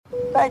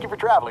Thank you for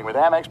traveling with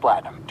Amex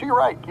Platinum. To your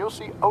right, you'll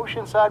see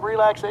oceanside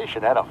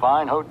relaxation at a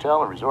fine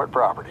hotel and resort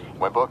property.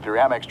 When booked through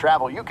Amex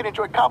Travel, you can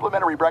enjoy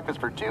complimentary breakfast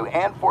for 2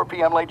 and 4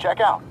 p.m. late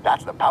checkout.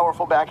 That's the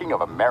powerful backing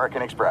of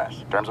American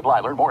Express. Terms apply.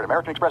 Learn more at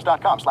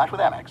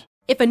americanexpress.com/withAmex.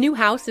 If a new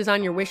house is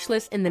on your wish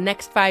list in the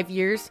next 5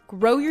 years,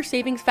 grow your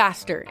savings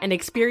faster and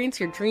experience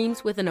your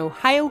dreams with an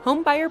Ohio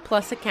Homebuyer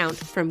Plus account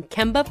from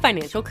Kemba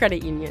Financial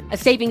Credit Union. A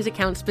savings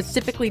account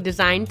specifically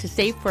designed to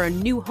save for a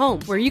new home,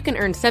 where you can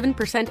earn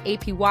 7%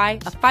 APY,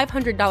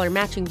 a $500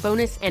 matching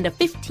bonus, and a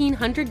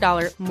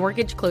 $1,500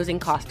 mortgage closing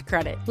cost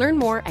credit. Learn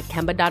more at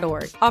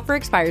Kemba.org. Offer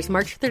expires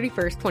March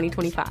 31st,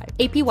 2025.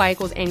 APY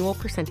equals annual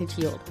percentage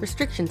yield.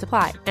 Restrictions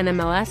apply.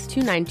 NMLS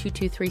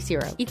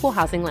 292230. Equal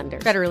housing lender.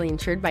 Federally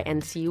insured by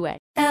NCUA.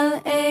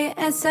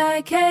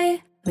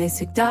 LASIK,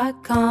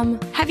 LASIK.com.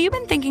 Have you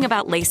been thinking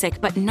about LASIK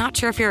but not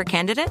sure if you're a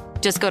candidate?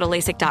 Just go to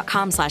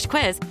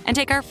LASIK.com/quiz and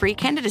take our free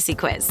candidacy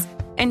quiz.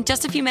 In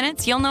just a few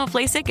minutes, you'll know if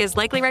LASIK is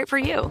likely right for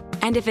you.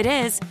 And if it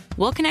is,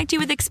 we'll connect you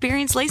with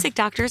experienced LASIK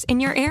doctors in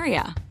your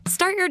area.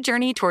 Start your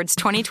journey towards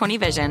 20/20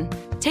 vision.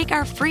 Take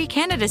our free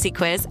candidacy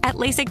quiz at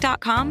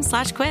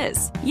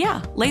LASIK.com/quiz.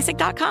 Yeah,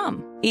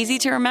 LASIK.com. Easy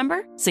to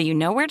remember, so you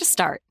know where to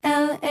start.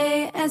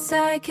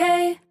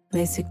 LASIK,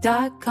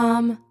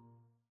 LASIK.com.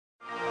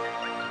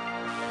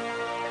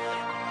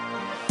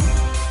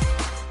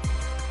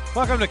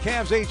 Welcome to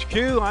Cavs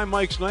HQ. I'm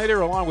Mike Snyder,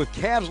 along with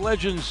Cavs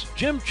legends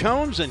Jim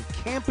Chones and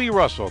Campy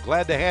Russell.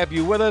 Glad to have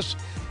you with us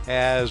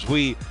as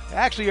we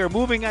actually are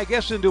moving, I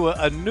guess, into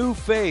a new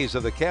phase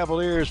of the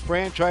Cavaliers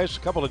franchise. A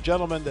couple of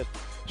gentlemen that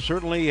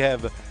certainly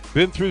have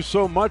been through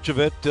so much of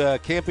it.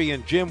 Campy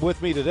and Jim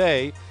with me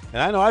today.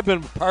 And I know I've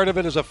been part of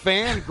it as a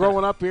fan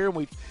growing up here, and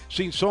we've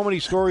seen so many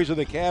stories of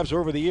the Cavs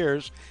over the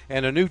years,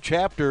 and a new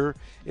chapter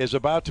is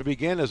about to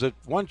begin, as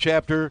one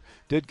chapter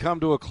did come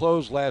to a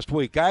close last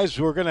week. Guys,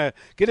 we're going to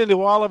get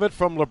into all of it,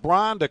 from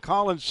LeBron to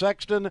Colin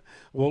Sexton.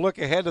 We'll look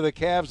ahead to the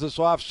Cavs this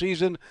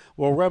offseason.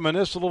 We'll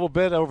reminisce a little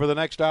bit over the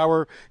next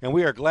hour, and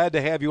we are glad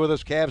to have you with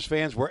us, Cavs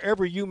fans,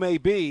 wherever you may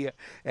be,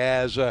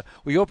 as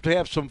we hope to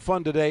have some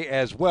fun today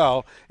as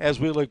well as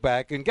we look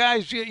back. And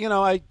guys, you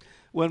know,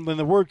 When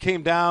the word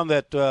came down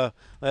that that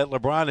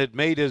LeBron had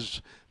made his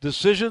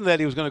decision that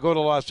he was going to go to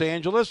Los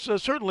Angeles,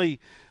 certainly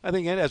I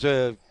think as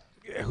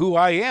who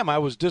I am, I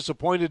was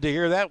disappointed to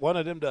hear that.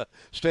 Wanted him to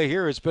stay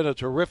here. It's been a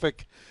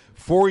terrific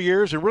 4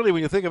 years, and really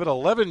when you think of it,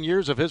 11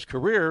 years of his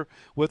career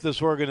with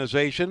this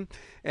organization.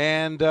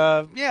 And,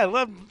 I don't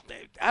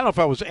know if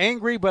I was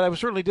angry, but I was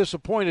certainly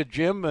disappointed,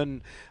 Jim.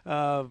 And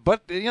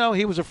but, you know,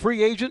 he was a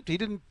free agent. He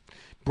didn't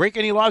break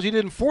any laws. He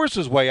didn't force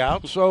his way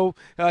out, so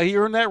he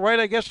earned that right,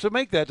 I guess, to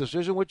make that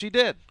decision, which he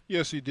did.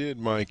 Yes, he did,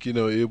 Mike. You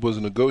know, it was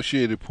a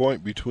negotiated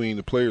point between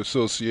the Player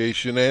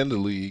Association and the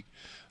league,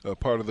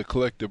 part of the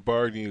collective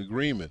bargaining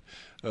agreement.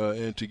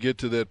 And to get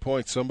to that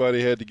point,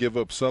 somebody had to give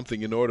up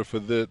something in order for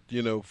that,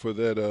 for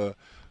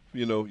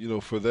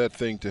that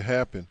thing to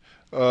happen.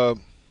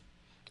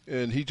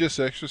 And he just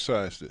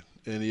exercised it,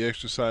 and he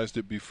exercised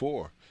it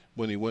before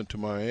when he went to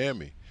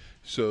Miami.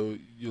 So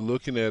you're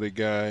looking at a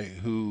guy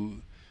who,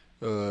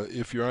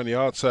 if you're on the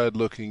outside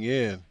looking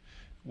in,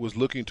 was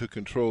looking to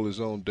control his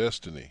own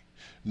destiny.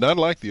 Not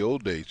like the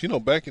old days. You know,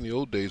 back in the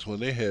old days when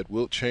they had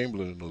Wilt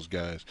Chamberlain and those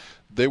guys,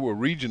 they were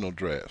regional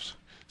drafts.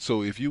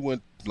 So if you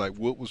went, like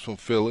Wilt was from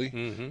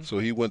Philly, so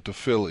he went to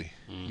Philly,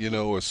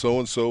 or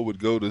so-and-so would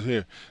go to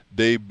here.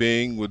 Dave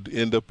Bing would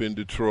end up in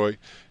Detroit,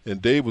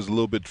 and Dave was a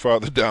little bit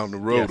farther down the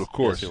road, of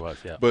course. Yes, he was,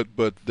 yeah.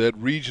 But that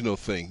regional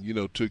thing,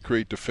 to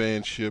create the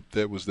fanship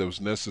that was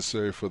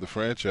necessary for the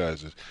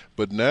franchises.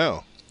 But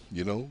now,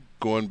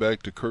 going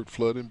back to Curt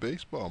Flood in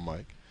baseball,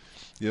 Mike,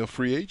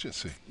 free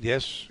agency.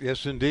 Yes,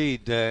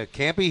 indeed.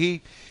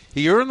 Campy,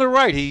 he earned the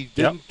right. He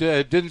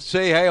didn't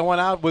say, hey, I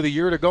went out with a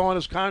year to go on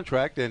his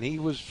contract, and he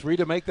was free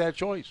to make that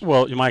choice.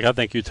 Well, Mike, I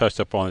think you touched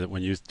upon it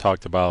when you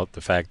talked about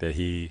the fact that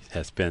he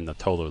has spent a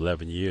total of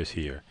 11 years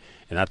here.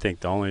 And I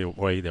think the only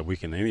way that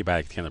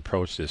anybody can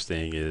approach this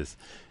thing is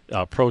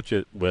approach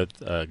it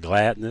with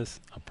gladness,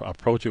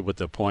 approach it with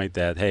the point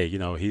that, hey,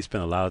 he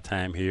spent a lot of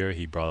time here.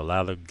 He brought a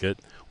lot of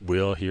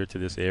goodwill here to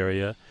this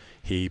area.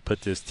 He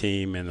put this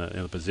team in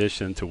a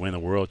position to win a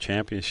world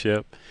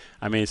championship.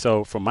 I mean,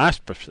 so from my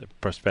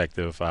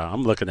perspective,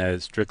 I'm looking at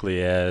it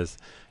strictly as,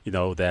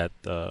 that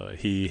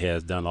he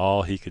has done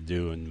all he could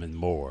do and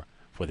more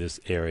for this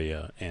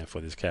area and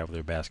for this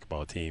Cavalier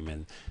basketball team.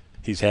 And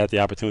he's had the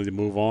opportunity to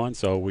move on,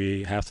 so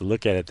we have to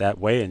look at it that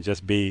way and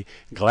just be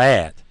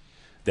glad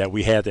that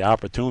we had the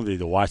opportunity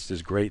to watch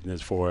this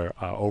greatness for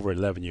over an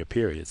 11-year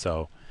period.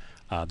 So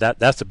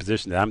that's the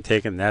position that I'm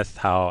taking. That's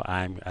how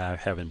I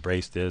have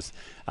embraced this.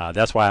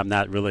 That's why I'm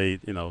not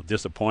really,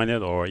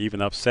 disappointed or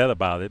even upset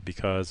about it,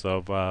 because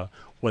of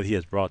what he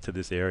has brought to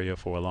this area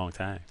for a long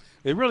time.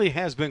 It really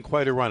has been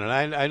quite a run,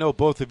 and I know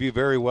both of you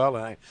very well,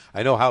 and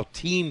I know how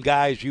team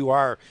guys you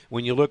are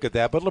when you look at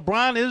that. But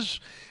LeBron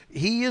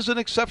is an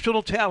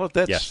exceptional talent.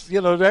 That's yes.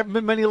 There haven't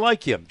been many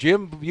like him.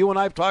 Jim, you and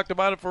I have talked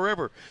about it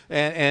forever,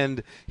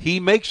 and he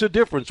makes a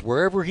difference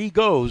wherever he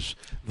goes.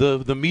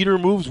 The meter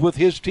moves with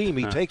his team.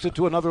 He takes it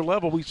to another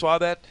level. We saw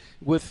that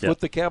with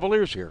the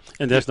Cavaliers here,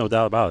 and there's no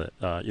doubt about it.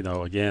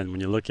 Again,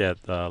 when you look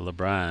at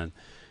LeBron,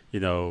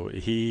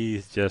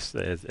 he's just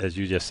as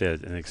you just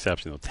said, an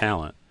exceptional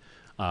talent.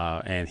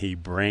 And he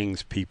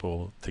brings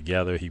people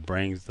together. He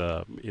brings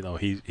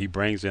he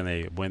brings in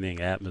a winning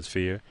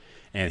atmosphere,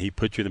 and he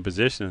puts you in a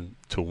position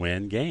to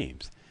win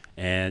games.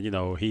 And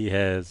he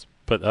has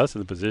put us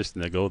in a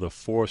position to go to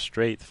 4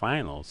 straight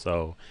finals.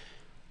 So,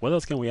 what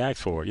else can we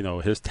ask for?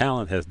 His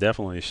talent has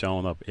definitely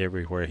shown up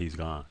everywhere he's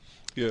gone.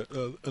 Yeah.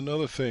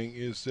 Another thing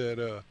is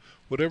that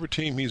whatever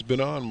team he's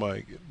been on,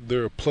 Mike,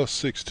 they're a plus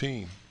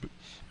 16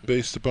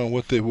 based upon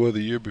what they were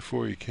the year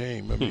before he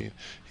came. I mean,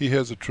 he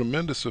has a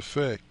tremendous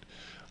effect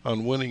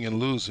on winning and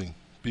losing,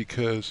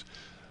 because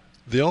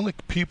the only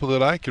people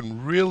that I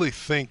can really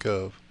think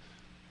of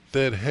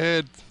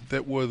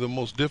that were the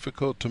most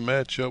difficult to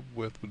match up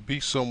with would be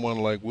someone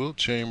like Wilt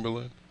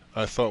Chamberlain.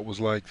 I thought was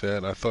like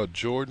that. I thought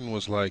Jordan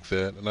was like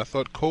that, and I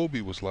thought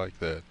Kobe was like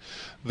that.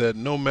 That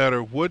no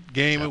matter what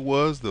game it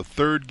was, the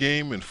third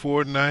game in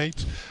 4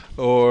 nights,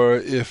 or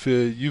if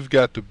you've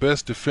got the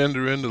best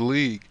defender in the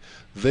league,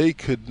 they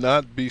could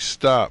not be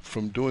stopped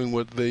from doing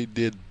what they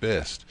did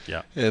best.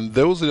 Yeah. And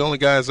those are the only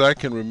guys I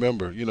can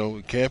remember.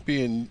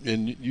 Campy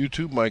and you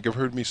too, Mike, have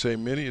heard me say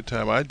many a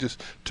time,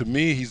 to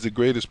me, he's the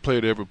greatest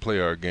player to ever play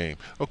our game.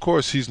 Of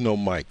course, he's no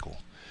Michael.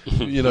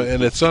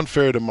 And it's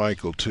unfair to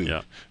Michael,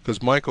 too,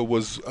 because Michael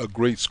was a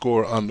great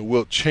scorer on the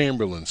Wilt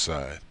Chamberlain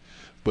side.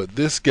 But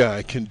this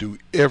guy can do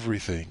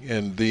everything,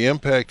 and the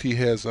impact he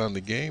has on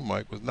the game,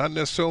 Mike, was not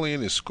necessarily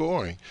in his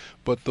scoring,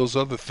 but those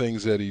other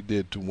things that he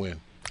did to win.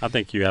 I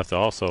think you have to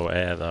also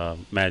add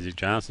Magic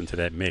Johnson to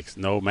that mix.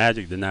 No,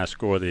 Magic did not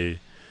score the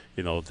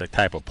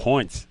type of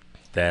points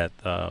that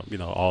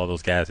all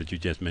those guys that you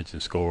just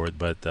mentioned scored.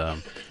 But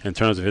in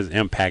terms of his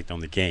impact on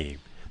the game,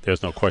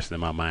 there's no question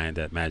in my mind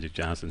that Magic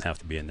Johnson have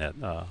to be in that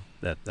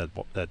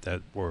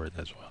word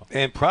as well.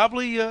 And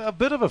probably a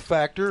bit of a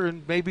factor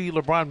in maybe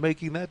LeBron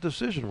making that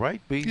decision, right?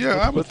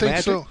 I would think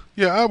so.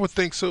 Yeah, I would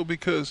think so,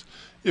 because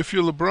if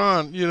you're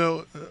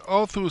LeBron,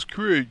 all through his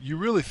career, you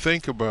really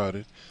think about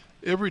it.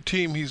 Every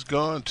team he's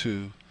gone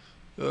to,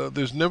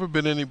 there's never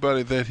been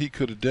anybody that he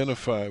could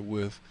identify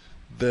with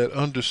that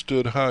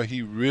understood how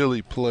he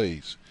really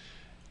plays.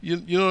 You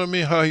know what I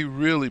mean? How he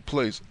really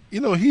plays.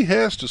 He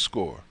has to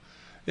score,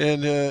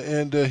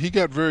 and he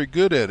got very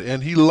good at it,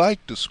 and he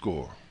liked to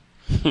score,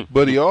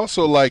 but he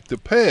also liked to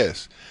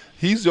pass.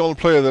 He's the only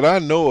player that I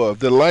know of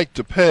that liked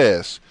to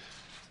pass,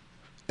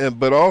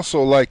 but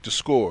also liked to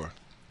score,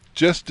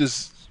 just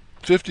as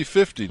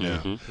 50-50 now.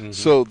 Mm-hmm.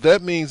 So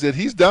that means that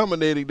he's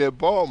dominating that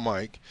ball,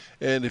 Mike.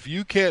 And if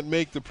you can't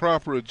make the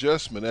proper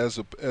adjustment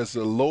as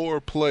a lower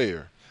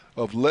player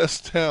of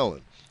less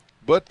talent,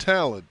 but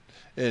talent,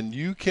 and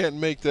you can't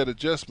make that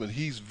adjustment,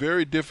 he's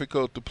very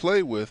difficult to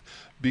play with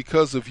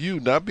because of you,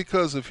 not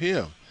because of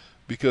him,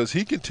 because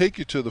he can take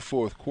you to the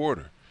 4th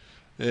quarter.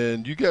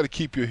 And you got to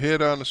keep your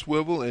head on a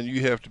swivel, and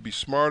you have to be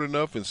smart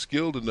enough and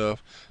skilled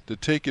enough to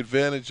take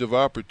advantage of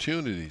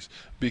opportunities,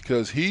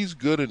 because he's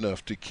good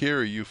enough to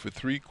carry you for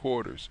 3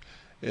 quarters.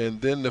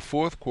 And then the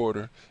 4th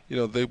quarter,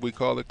 we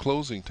call it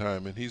closing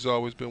time, and he's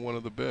always been one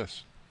of the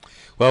best.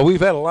 Well,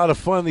 we've had a lot of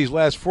fun these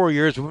last 4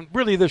 years.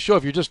 Really, this show,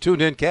 if you're just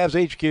tuned in, Cavs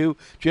HQ,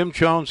 Jim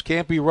Chones,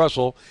 Campy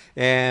Russell,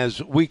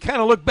 as we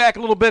kind of look back a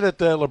little bit at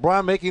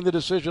LeBron making the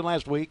decision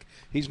last week.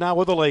 He's now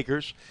with the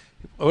Lakers.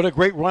 What a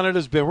great run it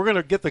has been. We're going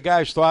to get the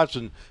guys' thoughts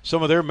and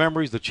some of their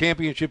memories, the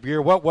championship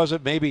year. What was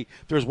it? Maybe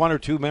there's 1 or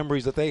 2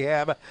 memories that they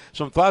have.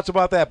 Some thoughts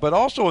about that. But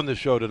also in the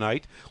show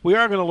tonight, we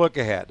are going to look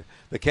ahead.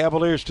 The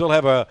Cavaliers still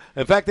have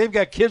in fact, they've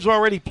got kids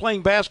already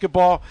playing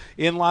basketball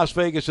in Las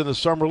Vegas in the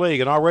Summer League,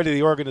 and already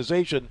the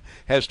organization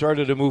has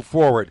started to move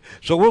forward.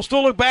 So we'll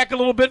still look back a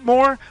little bit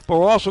more, but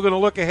we're also going to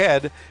look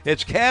ahead.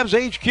 It's Cavs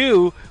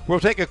HQ. We'll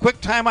take a quick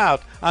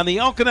timeout on the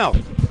Elk and Elk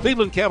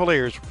Cleveland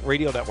Cavaliers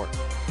Radio Network.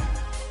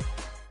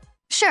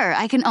 Sure,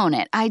 I can own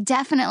it. I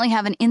definitely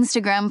have an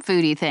Instagram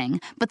foodie thing.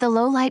 But the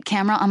low-light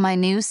camera on my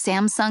new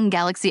Samsung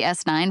Galaxy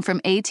S9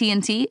 from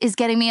AT&T is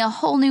getting me a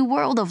whole new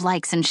world of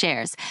likes and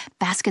shares.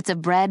 Baskets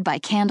of bread by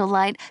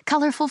candlelight,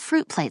 colorful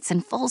fruit plates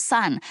in full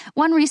sun.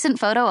 One recent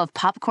photo of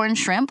popcorn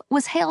shrimp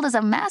was hailed as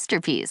a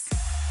masterpiece.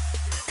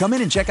 Come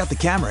in and check out the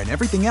camera and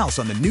everything else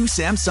on the new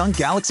Samsung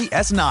Galaxy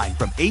S9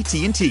 from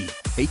AT&T.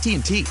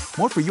 AT&T,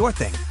 more for your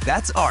thing.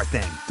 That's our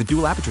thing. The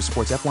dual aperture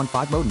supports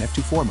f1.5 mode and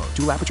f2.4 mode.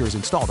 Dual aperture is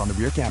installed on the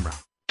rear camera.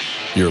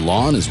 Your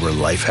lawn is where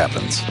life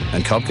happens,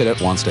 and Cub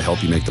Cadet wants to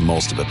help you make the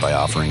most of it by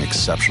offering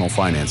exceptional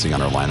financing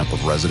on our lineup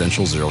of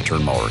residential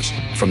zero-turn mowers.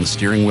 From the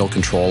steering wheel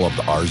control of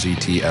the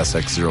RZT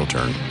SX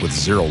zero-turn with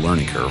zero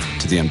learning curve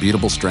to the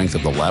unbeatable strength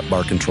of the lap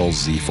bar control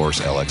Z-Force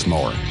LX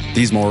mower.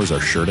 These mowers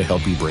are sure to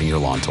help you bring your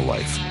lawn to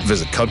life.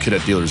 Visit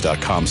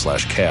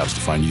CubCadetDealers.com/calves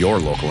to find your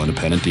local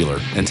independent dealer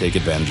and take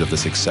advantage of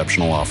this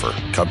exceptional offer.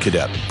 Cub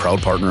Cadet,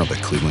 proud partner of the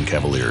Cleveland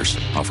Cavaliers.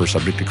 Offer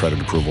subject to credit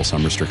approval.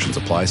 Some restrictions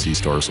apply. See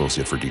store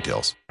associate for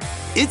details.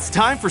 It's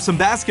time for some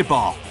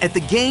basketball. At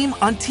the game,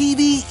 on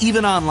TV,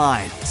 even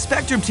online.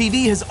 Spectrum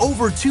TV has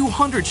over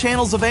 200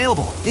 channels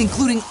available,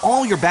 including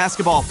all your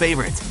basketball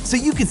favorites, so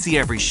you can see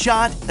every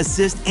shot,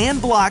 assist, and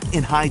block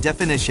in high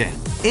definition.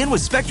 And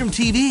with Spectrum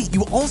TV,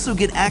 you also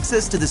get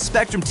access to the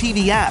Spectrum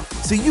TV app,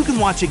 so you can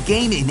watch a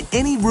game in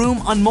any room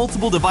on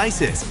multiple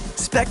devices.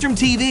 Spectrum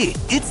TV,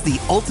 it's the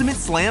ultimate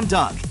slam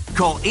dunk.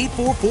 Call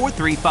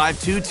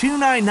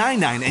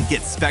 844-352-2999 and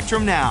get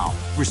Spectrum now.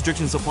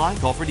 Restrictions apply.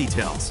 Call for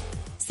details.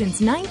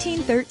 Since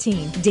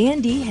 1913, Dan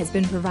D has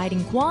been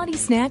providing quality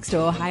snacks to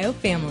Ohio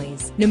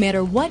families. No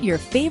matter what your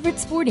favorite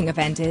sporting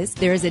event is,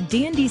 there is a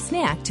Dan D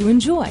snack to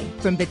enjoy.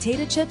 From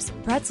potato chips,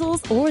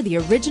 pretzels, or the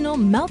original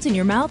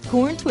melt-in-your-mouth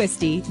corn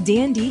twisty,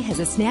 Dan D has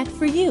a snack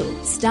for you.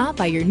 Stop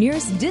by your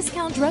nearest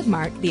Discount Drug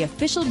Mart, the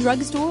official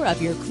drugstore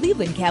of your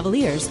Cleveland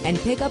Cavaliers, and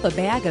pick up a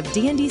bag of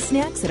Dan D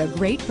snacks at a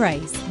great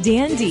price.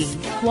 Dan D,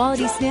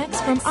 quality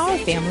snacks from our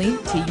family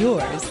to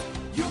yours.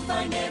 You'll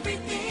find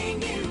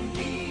everything you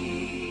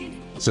need.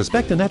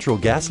 Suspect a natural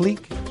gas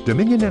leak?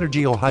 Dominion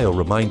Energy Ohio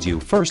reminds you,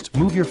 first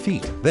move your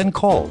feet, then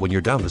call when you're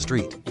down the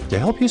street. To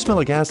help you smell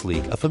a gas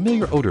leak, a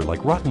familiar odor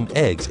like rotten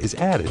eggs is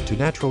added to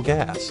natural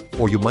gas.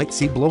 Or you might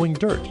see blowing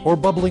dirt or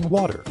bubbling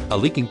water. A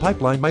leaking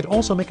pipeline might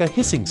also make a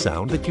hissing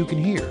sound that you can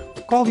hear.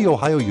 Call the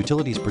Ohio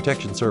Utilities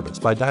Protection Service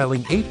by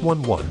dialing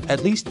 811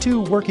 at least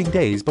 2 working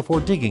days before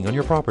digging on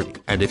your property.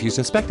 And if you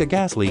suspect a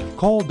gas leak,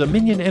 call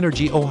Dominion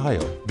Energy Ohio.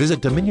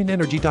 Visit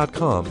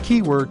dominionenergy.com,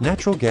 keyword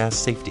natural gas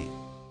safety.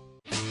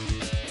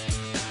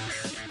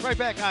 Right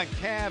back on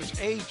Cavs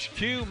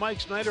HQ. Mike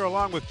Snyder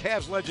along with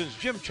Cavs legends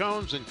Jim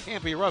Chones and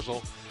Campy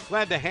Russell.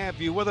 Glad to have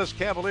you with us.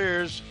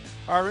 Cavaliers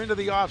are into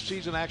the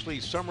offseason.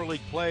 Actually, Summer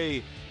League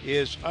play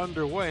is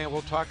underway, and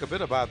we'll talk a bit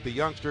about the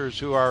youngsters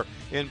who are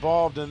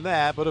involved in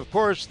that. But, of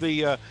course,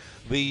 the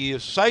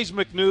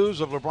seismic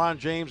news of LeBron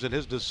James and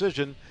his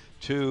decision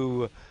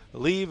to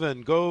leave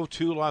and go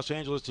to Los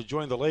Angeles to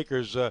join the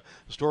Lakers, a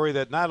story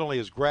that not only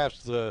has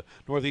grasped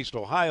Northeast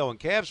Ohio and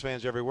Cavs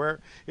fans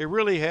everywhere, it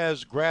really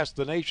has grasped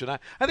the nation. I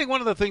think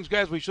one of the things,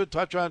 guys, we should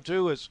touch on,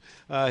 too, is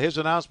his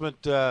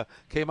announcement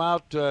came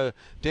out,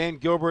 Dan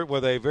Gilbert,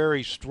 with a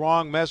very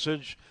strong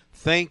message.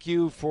 Thank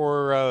you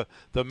for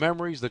the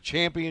memories, the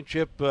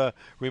championship,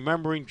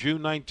 remembering June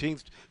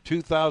 19th,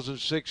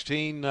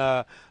 2016.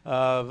 A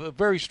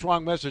very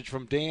strong message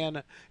from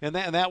Dan, and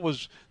that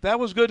was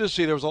good to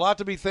see. There was a lot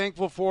to be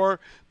thankful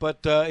for,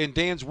 but in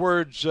Dan's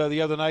words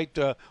the other night,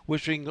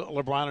 wishing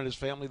LeBron and his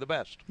family the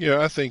best.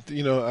 Yeah, I think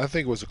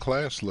it was a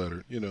class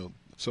letter.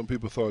 Some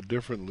people thought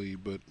differently,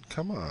 but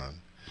come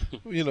on,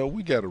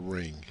 we got a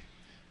ring,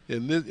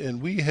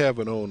 and we have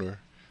an owner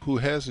who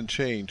hasn't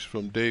changed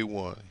from day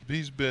one.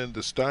 He's been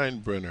the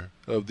Steinbrenner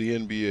of the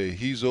NBA.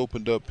 He's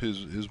opened up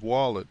his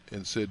wallet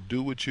and said,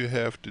 do what you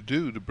have to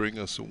do to bring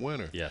us a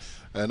winner. Yes.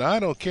 And I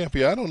don't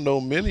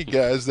know many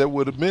guys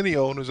many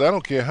owners, I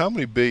don't care how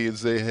many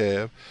billions they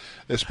have,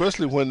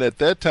 especially when at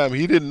that time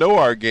he didn't know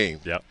our game.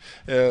 Yep.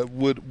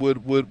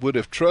 Would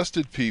have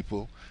trusted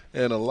people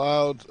and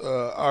allowed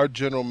our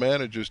general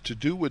managers to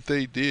do what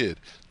they did.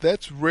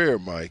 That's rare,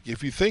 Mike.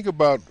 If you think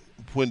about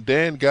when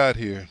Dan got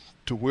here,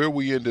 to where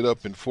we ended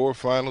up in 4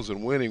 finals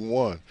and winning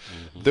 1.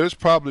 Mm-hmm. There's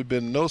probably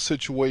been no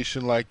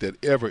situation like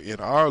that ever in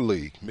our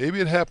league. Maybe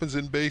it happens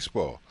in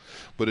baseball,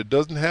 but it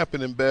doesn't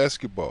happen in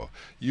basketball.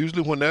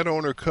 Usually when that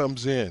owner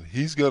comes in,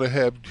 he's going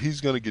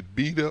to get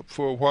beat up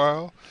for a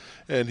while,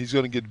 and he's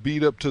going to get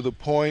beat up to the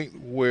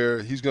point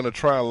where he's going to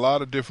try a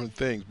lot of different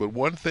things. But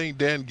one thing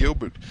Dan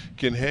Gilbert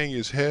can hang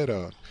his head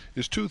on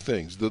is 2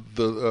 things: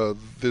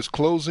 this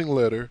closing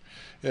letter,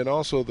 and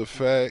also the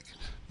fact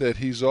that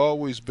he's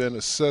always been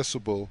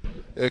accessible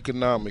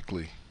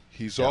economically.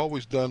 He's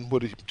always done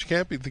what he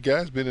can't be. The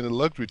guy's been in the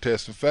luxury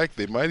tax. In fact,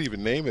 they might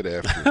even name it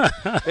after him.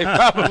 They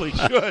probably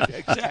should.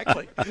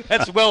 Exactly.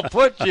 That's well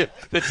put, Jim.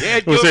 The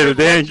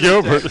Dan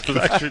Gilbert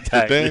luxury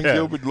tax. The Dan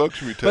Gilbert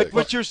luxury tax.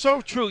 But you're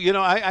so true.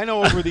 I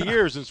know over the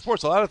years in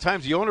sports, a lot of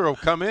times the owner will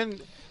come in,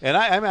 and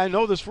I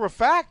know this for a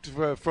fact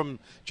from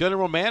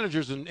general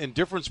managers in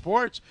different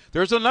sports.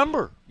 There's a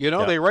number.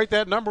 They write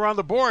that number on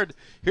the board.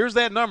 Here's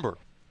that number.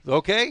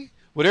 Okay?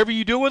 Whatever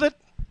you do with it,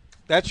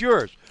 that's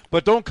yours.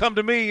 But don't come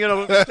to me,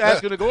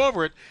 asking to go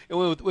over it.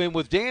 And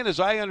with Dan,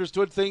 as I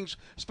understood things,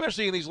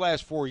 especially in these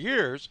last 4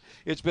 years,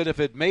 it's been if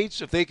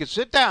they could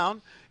sit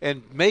down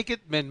and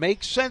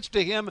make sense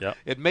to him,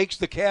 it makes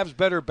the Cavs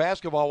better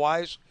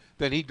basketball-wise,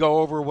 then he'd go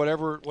over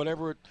whatever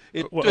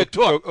it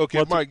took.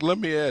 Okay, Mike, let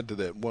me add to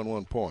that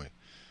one point.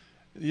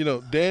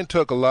 Dan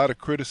took a lot of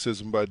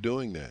criticism by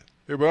doing that.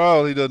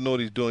 Everybody, he doesn't know what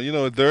he's doing. You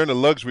know, they're in a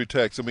luxury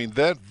tax. I mean,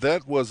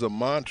 that was a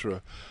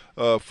mantra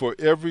for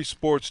every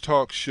sports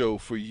talk show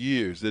for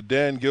years. That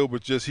Dan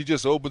Gilbert he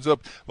just opens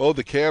up. Oh,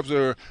 the Cavs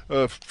are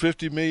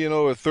 $50 million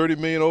or $30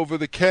 million over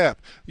the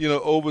cap. You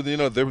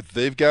know,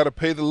 they've got to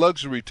pay the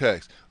luxury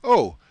tax.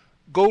 Oh,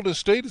 Golden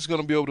State is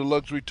going to be over the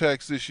luxury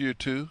tax this year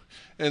too.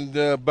 And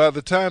by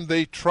the time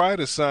they try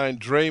to sign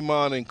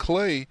Draymond and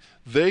Clay,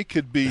 they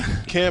could be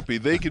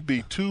campy. They could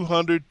be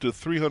 200 to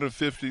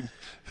 350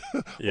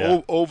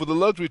 over the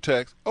luxury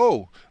tax.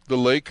 Oh, the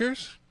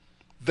Lakers?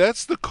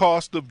 That's the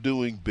cost of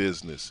doing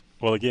business.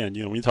 Well, again,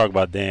 when you talk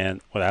about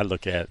Dan, what I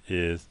look at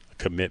is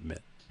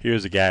commitment.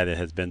 Here's a guy that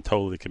has been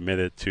totally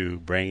committed to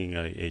bringing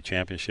a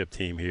championship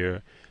team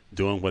here,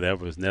 doing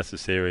whatever is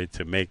necessary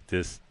to make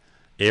this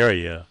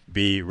area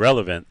be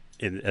relevant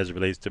as it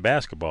relates to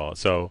basketball.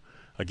 So,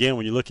 again,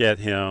 when you look at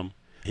him,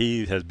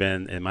 he has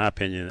been, in my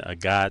opinion, a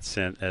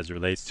godsend as it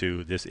relates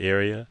to this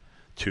area,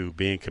 to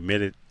being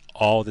committed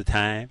all the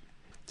time,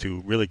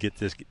 to really get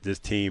this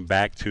team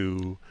back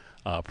to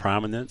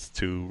prominence,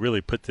 to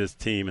really put this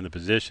team in a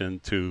position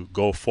to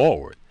go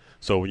forward.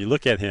 So when you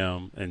look at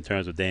him in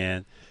terms of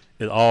Dan,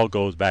 it all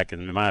goes back,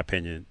 in my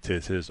opinion, to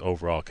his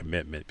overall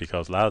commitment,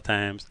 because a lot of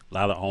times, a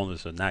lot of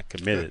owners are not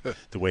committed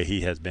the way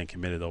he has been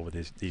committed over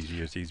these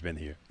years he's been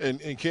here. And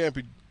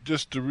Campy,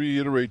 just to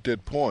reiterate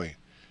that point,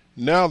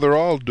 now they're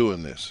all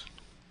doing this.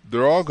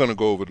 They're all going to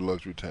go over the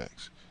luxury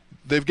tax.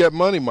 They've got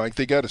money, Mike.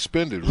 They got to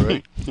spend it,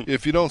 right?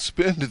 If you don't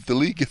spend it, the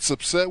league gets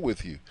upset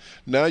with you.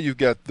 Now you've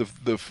got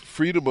the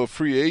freedom of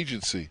free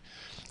agency.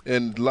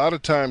 And a lot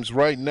of times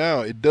right now,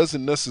 it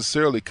doesn't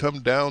necessarily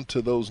come down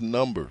to those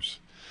numbers.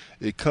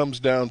 It comes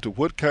down to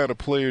what kind of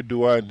player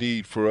do I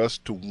need for us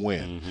to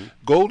win. Mm-hmm.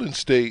 Golden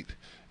State,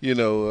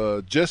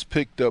 just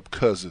picked up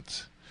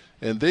Cousins,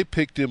 and they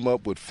picked him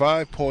up with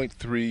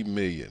 $5.3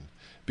 million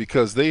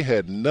because they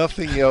had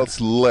nothing else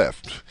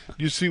left.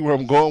 You see where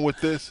I'm going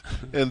with this?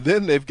 And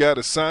then they've got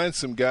to sign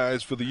some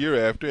guys for the year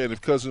after, and if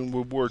Cousins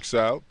works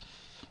out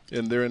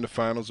and they're in the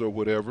finals or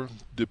whatever,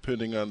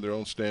 depending on their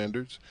own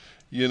standards,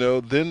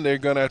 then they're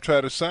going to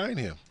try to sign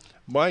him.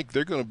 Mike,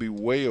 they're going to be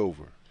way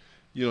over.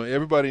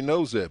 Everybody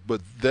knows that,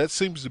 but that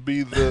seems to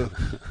be the.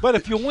 But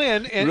if you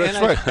win,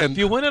 if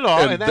you win it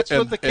all, and that's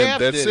what the Cavs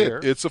did here.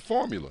 It's a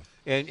formula.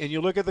 And you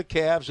look at the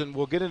Cavs, and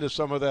we'll get into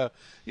some of the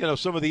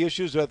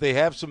issues that they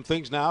have. Some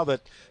things now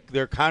that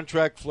their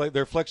contract,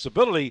 their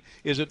flexibility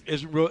isn't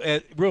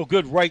real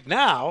good right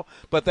now.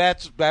 But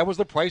that was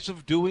the price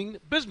of doing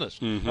business,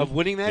 of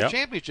winning that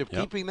championship,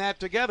 keeping that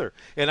together.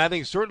 And I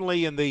think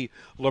certainly in the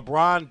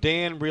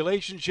LeBron-Dan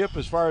relationship,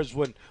 as far as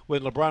when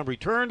LeBron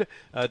returned,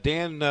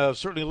 Dan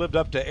certainly lived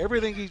up to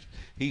everything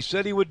he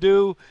said he would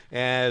do,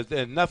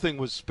 and nothing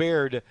was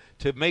spared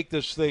to make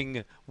this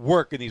thing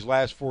work in these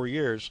last 4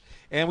 years.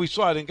 And we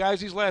saw it in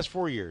these last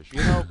 4 years,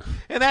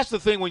 And that's the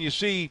thing when you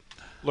see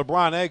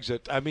LeBron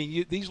exit. I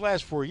mean, these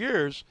last 4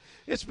 years,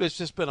 it's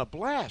just been a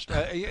blast,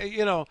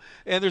 And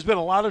there's been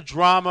a lot of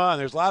drama,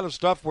 and there's a lot of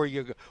stuff where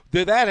did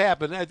that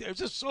happen? There's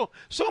just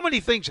so many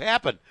things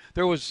happen.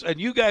 And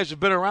you guys have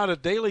been around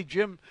it daily,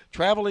 Jim,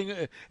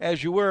 traveling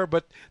as you were,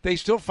 but they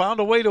still found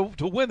a way to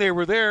win. They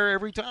were there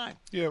every time.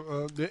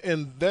 Yeah,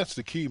 and that's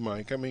the key,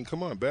 Mike. I mean,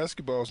 come on,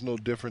 basketball is no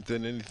different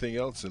than anything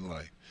else in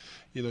life.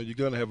 You're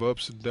going to have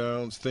ups and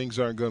downs. Things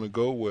aren't going to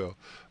go well.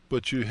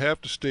 But you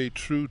have to stay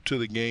true to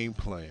the game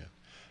plan.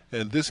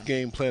 And this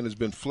game plan has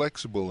been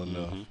flexible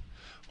enough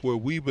where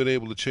we've been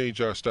able to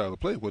change our style of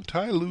play. When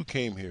Ty Lue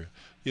came here,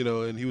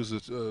 and he was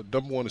a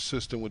number one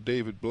assistant with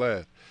David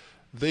Blatt,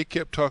 they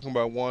kept talking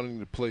about wanting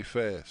to play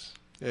fast.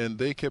 And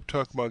they kept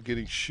talking about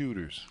getting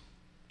shooters.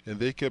 And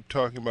they kept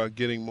talking about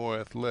getting more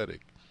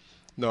athletic.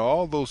 Now,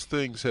 all those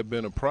things have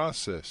been a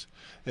process.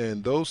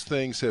 And those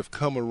things have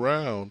come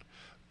around,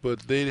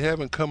 but they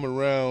haven't come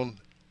around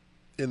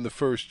in the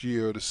first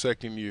year or the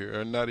second year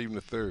or not even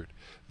the third.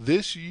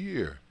 This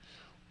year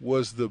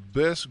was the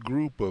best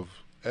group of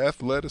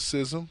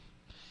athleticism,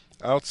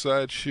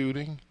 outside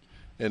shooting,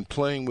 and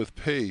playing with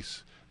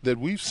pace that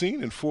we've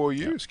seen in 4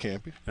 years,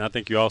 Campy. And I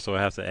think you also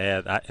have to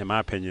add, in my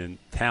opinion,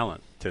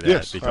 talent to that.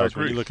 Yes, because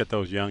when you look at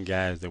those young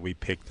guys that we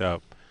picked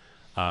up,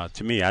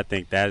 to me, I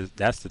think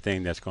that's the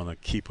thing that's going to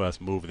keep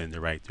us moving in the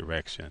right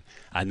direction.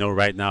 I know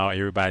right now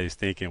everybody's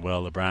thinking,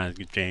 well,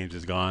 LeBron James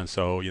is gone,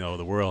 so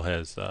the world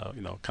has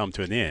come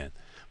to an end.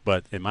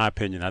 But in my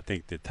opinion, I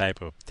think the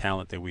type of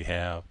talent that we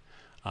have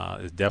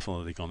is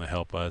definitely going to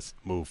help us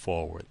move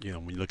forward.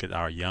 When you look at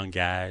our young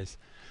guys,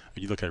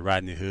 when you look at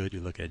Rodney Hood,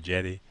 you look at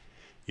Jetty,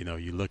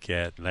 you look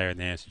at Larry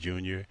Nance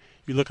Jr.,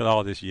 you look at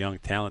all this young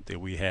talent that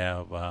we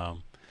have.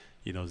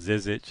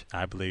 Zizic,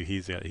 I believe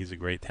he's a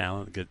great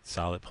talent, good,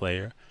 solid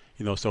player.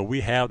 So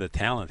we have the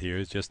talent here.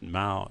 It's just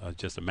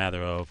a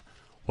matter of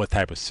what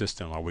type of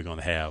system are we going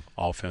to have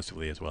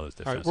offensively as well as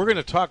defensively. All right, we're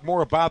going to talk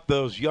more about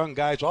those young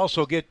guys.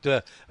 Also get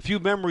a few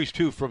memories,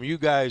 too, from you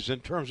guys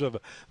in terms of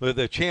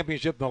the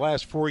championship in the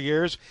last 4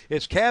 years.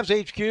 It's Cavs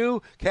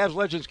HQ, Cavs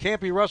legends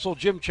Campy Russell,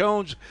 Jim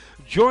Chones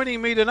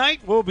joining me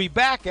tonight. We'll be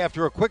back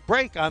after a quick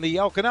break on the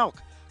Elk and Elk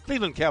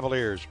Cleveland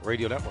Cavaliers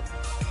Radio Network.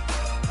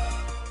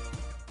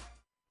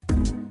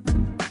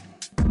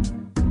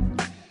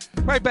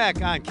 Right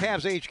back on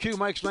Cavs HQ,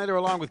 Mike Snyder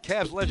along with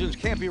Cavs legends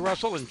Campy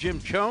Russell and Jim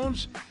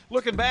Jones.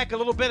 Looking back a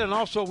little bit, and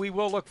also we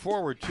will look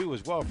forward too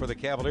as well for the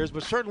Cavaliers.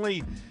 But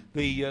certainly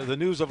the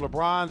news of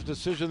LeBron's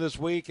decision this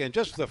week, and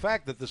just the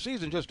fact that the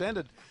season just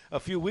ended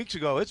a few weeks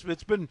ago. It's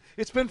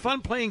been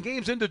fun playing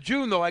games into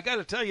June, though. I got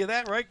to tell you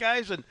that, right,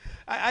 guys? And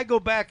I go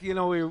back. You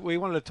know, we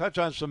wanted to touch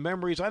on some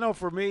memories. I know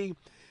for me,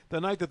 the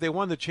night that they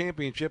won the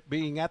championship,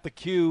 being at the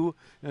Q,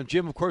 and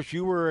Jim, of course,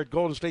 you were at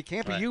Golden State.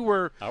 Campy,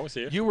 right. I was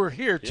here. You were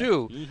here,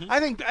 too. Mm-hmm.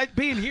 I think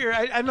being here,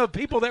 I know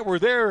people that were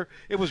there,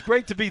 it was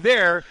great to be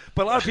there,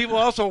 but a lot of people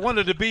also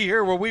wanted to be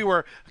here where we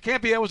were.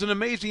 Campy, that was an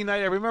amazing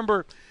night. I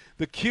remember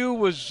the Q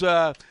was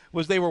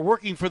they were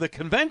working for the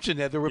convention,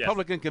 the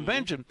Republican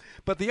convention,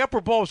 but the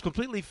upper bowl was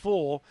completely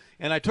full,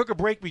 and I took a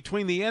break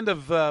between the end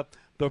of the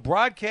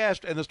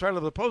broadcast and the start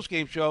of the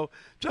postgame show,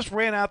 just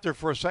ran out there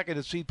for a second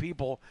to see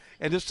people,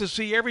 and just to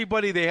see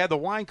everybody. They had the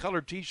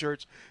wine-colored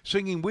T-shirts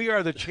singing "We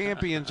Are the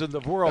Champions in the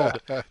World"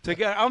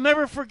 together. I'll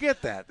never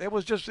forget that. It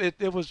was just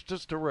it was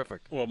just terrific.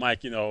 Well,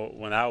 Mike, you know,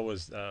 when I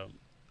was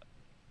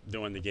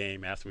doing the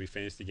game, after we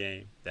finished the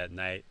game that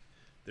night,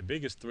 the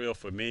biggest thrill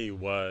for me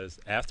was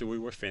after we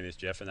were finished,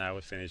 Jeff and I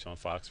were finished on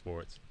Fox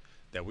Sports,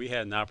 that we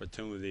had an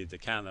opportunity to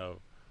kind of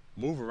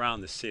move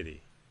around the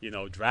city, you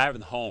know,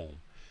 driving home.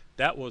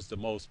 That was the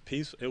most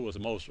peaceful. It was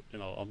the most, you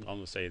know, I'm going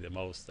to say the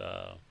most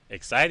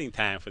exciting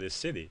time for this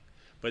city.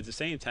 But at the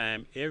same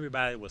time,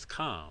 everybody was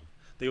calm.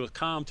 They was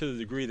calm to the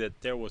degree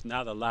that there was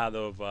not a lot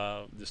of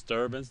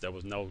disturbance. There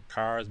was no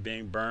cars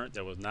being burnt.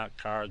 There was not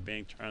cars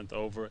being turned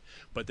over.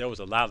 But there was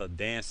a lot of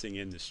dancing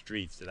in the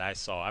streets that I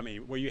saw. I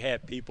mean, where you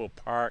had people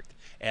parked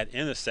at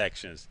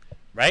intersections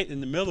right in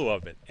the middle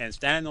of it and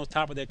standing on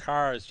top of their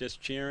cars just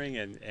cheering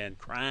and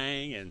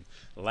crying and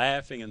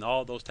laughing and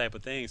all those type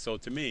of things. So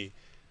to me,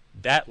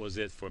 that was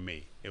it for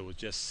me. It was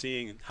just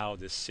seeing how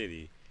this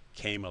city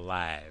came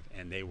alive,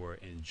 and they were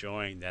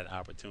enjoying that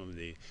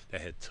opportunity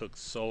that had took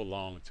so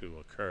long to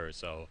occur.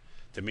 So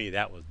to me,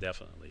 that was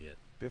definitely it.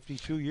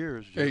 52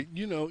 years. Jim. Hey,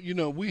 you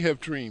know, we have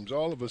dreams.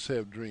 All of us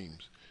have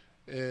dreams.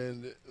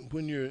 And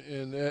when you're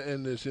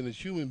as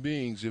human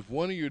beings, if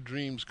one of your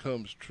dreams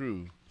comes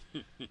true,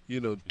 you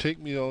know, take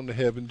me on to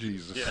heaven,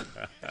 Jesus.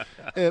 Yeah.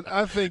 And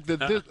I think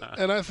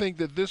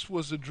that this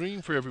was a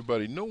dream for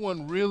everybody. No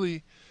one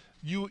really.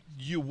 You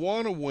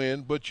want to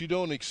win, but you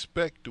don't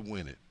expect to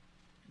win it,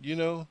 you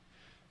know?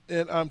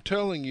 And I'm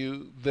telling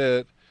you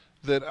that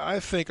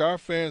I think our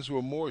fans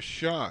were more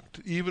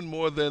shocked, even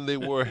more than they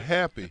were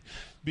happy,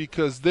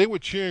 because they were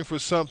cheering for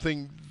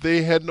something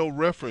they had no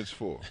reference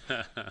for.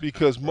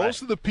 Because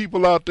most of the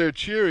people out there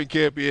cheering,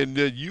 Campy, and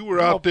you were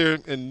out there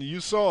and you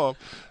saw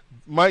them,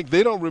 Mike,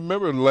 they don't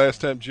remember the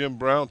last time Jim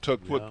Brown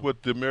took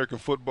what the American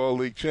Football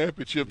League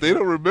championship. They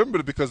don't remember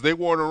it because they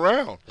weren't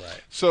around.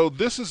 Right. So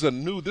this was a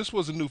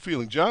new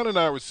feeling. John and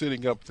I were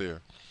sitting up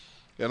there,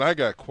 and I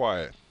got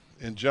quiet,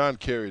 and John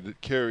carried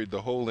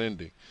the whole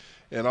ending,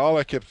 and all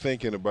I kept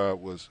thinking about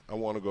was I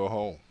want to go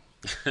home.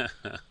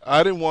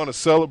 I didn't want to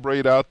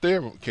celebrate out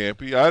there,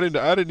 Campy. I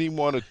didn't even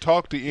want to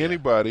talk to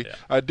anybody. Yeah.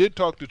 I did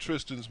talk to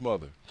Tristan's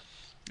mother.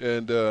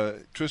 And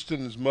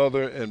Tristan's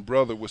mother and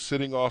brother were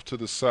sitting off to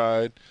the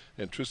side,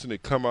 and Tristan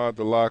had come out of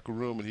the locker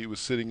room, and he was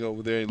sitting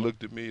over there and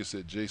looked at me and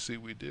said, JC,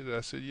 we did it.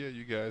 I said, yeah,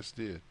 you guys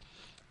did.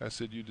 I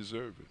said, you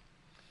deserve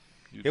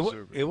it.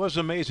 It was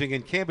amazing.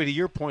 And Campy, to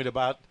your point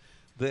about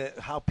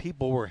how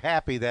people were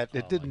happy that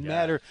it didn't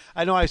matter.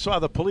 I know I saw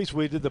the police.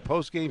 We did the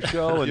post-game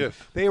show, and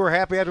they were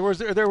happy afterwards.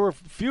 There were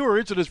fewer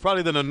incidents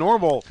probably than a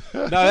normal.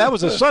 Now, that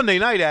was a Sunday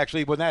night,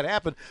 actually, when that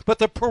happened. But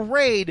the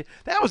parade,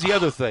 that was the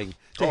other thing.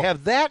 To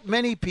have that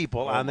many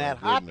people on that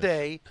hot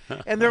day,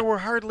 and there were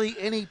hardly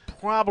any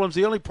problems.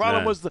 The only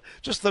problem was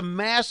just the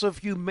mass of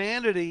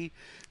humanity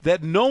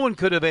that no one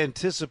could have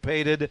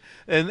anticipated,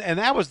 and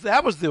that was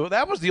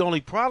the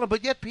only problem.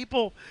 But yet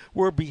people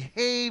were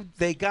behaved,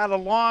 they got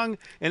along,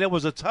 and it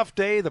was a tough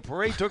day. The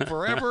parade took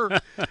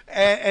forever,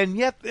 and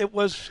yet it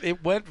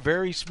went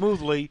very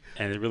smoothly.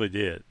 And it really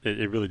did.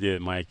 It really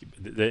did, Mike.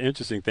 The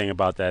interesting thing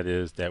about that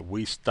is that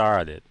we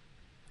started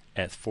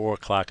at 4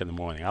 o'clock in the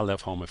morning. I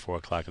left home at 4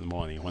 o'clock in the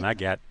morning. When I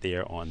got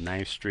there on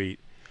 9th Street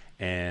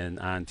and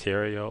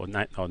Ontario,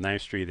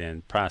 9th Street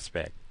and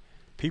Prospect,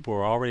 people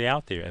were already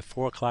out there at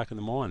 4 o'clock in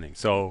the morning.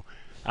 So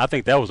I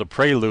think that was a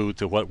prelude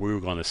to what we were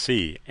going to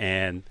see.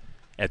 And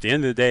at the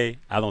end of the day,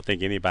 I don't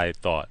think anybody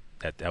thought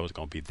that was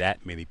going to be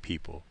that many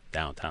people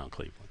downtown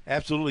Cleveland.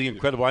 Absolutely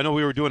incredible. I know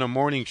we were doing a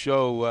morning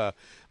show,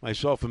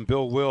 myself and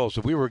Bill Wills,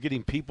 and we were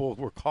getting people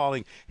who were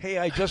calling, hey,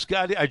 I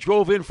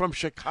drove in from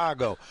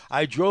Chicago.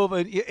 I drove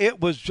in.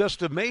 It was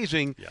just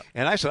amazing. Yep.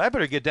 And I said, I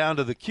better get down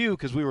to the Q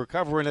because we were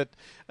covering it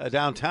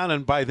downtown,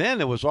 and by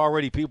then it was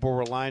already people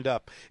were lined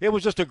up. It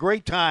was just a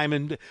great time,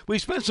 and we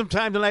spent some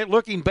time tonight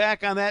looking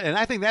back on that, and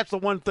I think that's the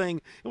one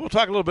thing, and we'll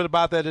talk a little bit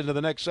about that into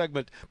the next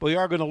segment, but we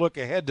are going to look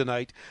ahead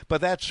tonight.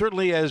 But that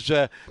certainly, as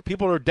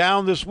people are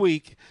down this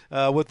week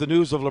with the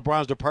news of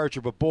LeBron's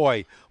departure, but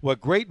boy, what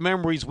great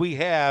memories we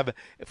have.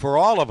 for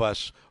all of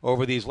us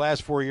over these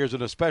last 4 years,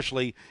 and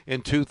especially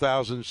in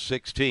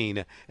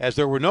 2016, as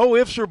there were no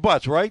ifs or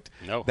buts, right?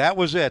 No. That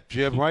was it,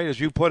 Jim, right? As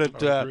you put it,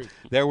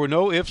 there were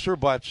no ifs or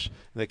buts.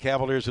 The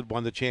Cavaliers had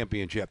won the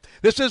championship.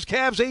 This is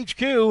Cavs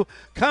HQ.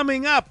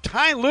 Coming up,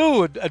 Ty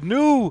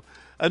Lue,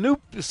 a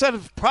new set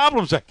of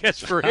problems, I guess,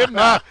 for him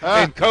now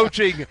in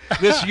coaching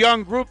this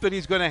young group that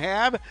he's going to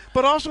have.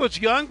 But also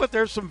it's young, but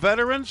there's some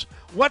veterans.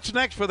 What's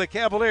next for the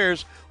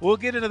Cavaliers? We'll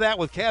get into that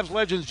with Cavs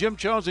legends Jim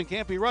Chones and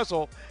Campy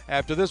Russell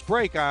after this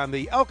break on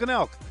the Elk and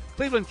Elk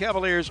Cleveland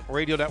Cavaliers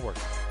Radio Network.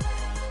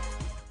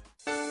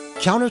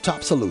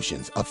 Countertop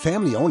Solutions, a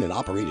family-owned and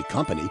operated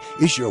company,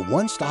 is your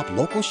one-stop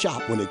local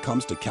shop when it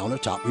comes to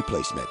countertop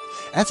replacement.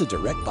 As a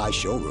direct buy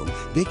showroom,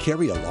 they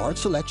carry a large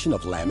selection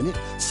of laminate,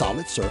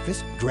 solid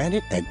surface,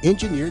 granite, and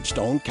engineered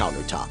stone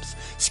countertops.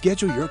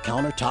 Schedule your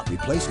countertop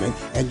replacement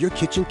and your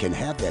kitchen can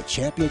have that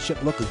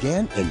championship look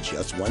again in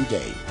just one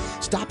day.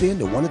 Stop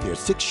into one of their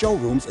 6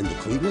 showrooms in the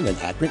Cleveland and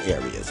Akron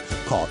areas.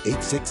 Call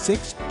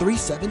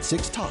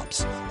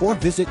 866-376-TOPS or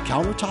visit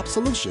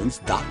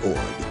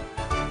countertopsolutions.org.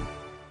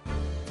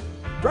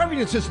 Driving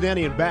in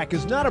Cincinnati and back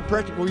is not a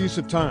practical use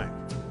of time.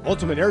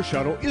 Ultimate Air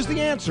Shuttle is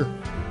the answer.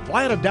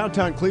 Fly out of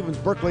downtown Cleveland's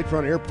Burke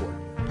Lakefront Airport,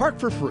 park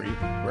for free,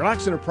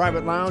 relax in a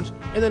private lounge,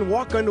 and then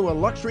walk onto a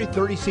luxury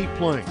 30-seat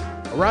plane,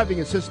 arriving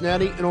in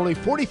Cincinnati in only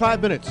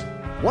 45 minutes.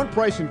 One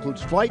price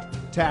includes flight,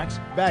 tax,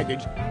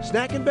 baggage,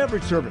 snack, and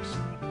beverage service.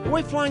 The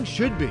way flying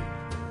should be.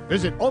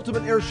 Visit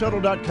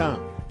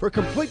ultimateairshuttle.com for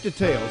complete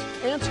details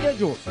and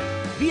schedules.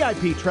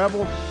 VIP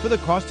travel for the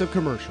cost of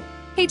commercial.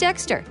 Hey,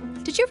 Dexter,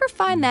 did you ever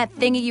find that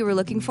thingy you were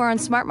looking for on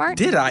SmartMart?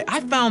 Did I?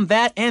 I found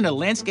that and a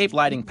landscape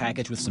lighting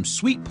package with some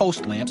sweet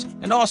post lamps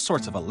and all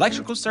sorts of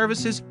electrical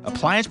services,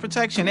 appliance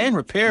protection, and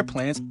repair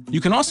plans. You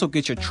can also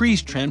get your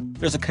trees trimmed.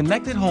 There's a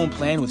connected home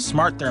plan with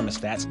smart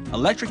thermostats,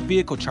 electric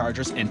vehicle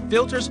chargers, and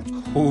filters.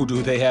 Oh,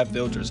 do they have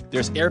filters?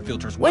 There's air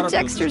filters, water What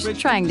Dexter's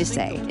filters, trying to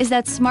say is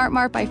that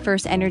SmartMart by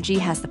First Energy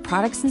has the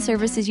products and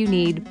services you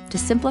need to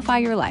simplify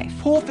your life.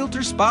 Pool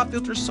filters, spa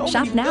filters, so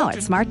Shop many now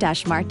filters. at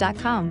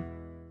smart-smart.com.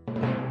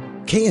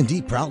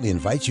 K&D proudly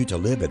invites you to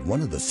live at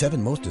one of the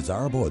 7 most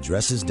desirable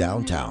addresses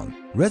downtown.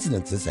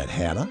 Residences at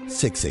Hannah,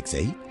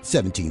 668,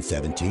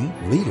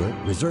 1717, Leader,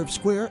 Reserve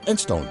Square, and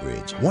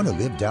Stonebridge. Want to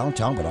live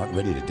downtown but aren't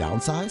ready to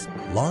downsize?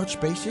 Large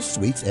spacious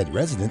suites at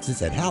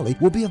Residences at Halley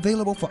will be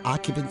available for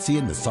occupancy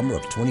in the summer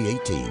of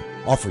 2018,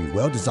 offering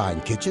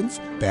well-designed kitchens,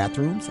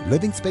 bathrooms,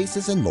 living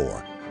spaces, and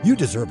more. You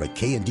deserve a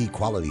K&D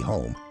quality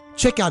home.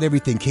 Check out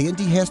everything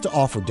K&D has to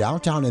offer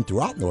downtown and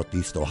throughout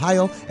Northeast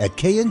Ohio at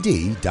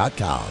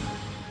knd.com.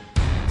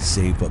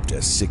 Save up to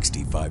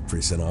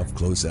 65% off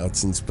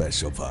closeouts and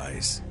special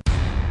buys.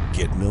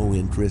 Get no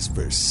interest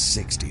for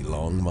 60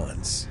 long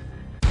months.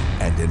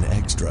 And an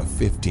extra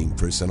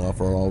 15% off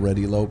our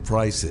already low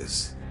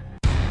prices.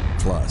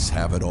 Plus,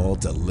 have it all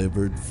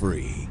delivered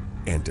free.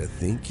 And to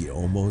think you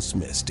almost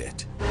missed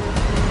it.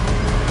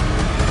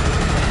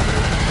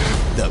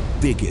 The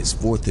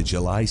biggest 4th of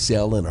July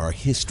sale in our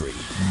history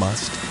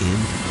must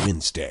end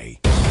Wednesday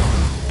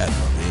at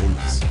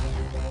Lorenz.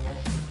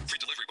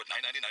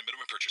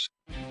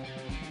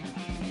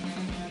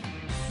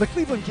 The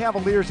Cleveland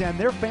Cavaliers and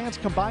their fans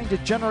combined to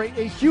generate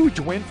a huge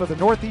win for the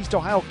Northeast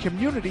Ohio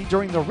community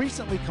during the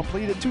recently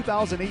completed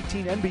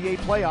 2018 NBA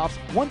playoffs,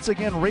 once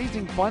again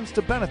raising funds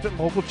to benefit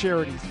local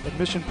charities.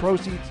 Admission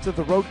proceeds to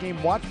the road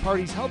game watch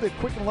parties held at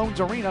Quicken Loans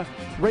Arena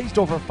raised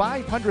over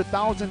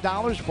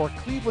 $500,000 for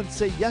Cleveland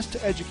Say Yes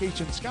to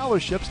Education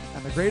scholarships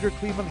and the Greater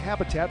Cleveland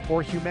Habitat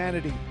for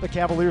Humanity. The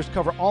Cavaliers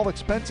cover all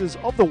expenses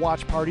of the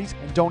watch parties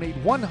and donate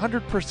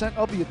 100%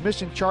 of the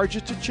admission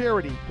charges to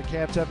charity. The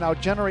Cavs have now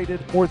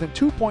generated more than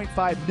 $2.5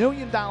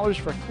 million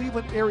for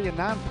Cleveland area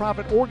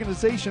nonprofit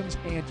organizations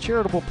and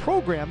charitable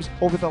programs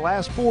over the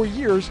last 4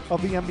 years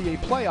of the NBA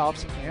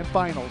playoffs and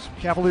finals.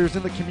 Cavaliers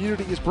in the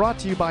Community is brought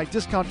to you by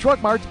Discount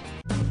Drug Mart.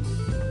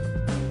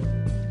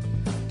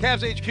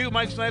 Cavs HQ,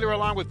 Mike Snyder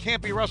along with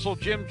Campy Russell,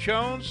 Jim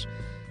Chones.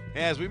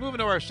 As we move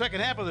into our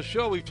second half of the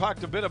show, we've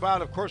talked a bit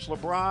about, of course,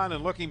 LeBron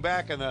and looking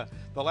back on the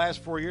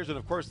last 4 years and,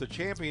 of course, the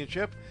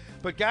championship.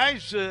 But,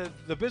 guys,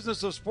 the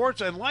business of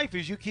sports and life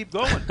is you keep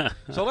going.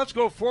 So let's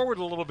go forward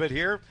a little bit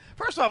here.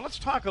 First off, let's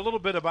talk a little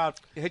bit about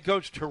head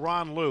coach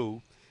Tyronn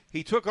Lue.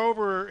 He took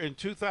over in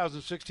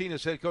 2016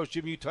 as head coach.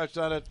 Jim, you touched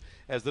on it,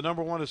 as the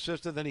number 1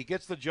 assistant. Then he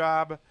gets the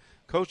job.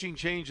 Coaching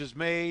change is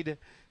made.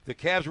 The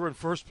Cavs were in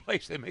first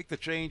place. They make the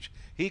change.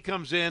 He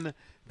comes in.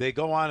 They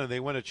go on and they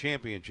win a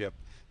championship.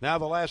 Now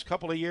the last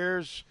couple of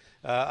years,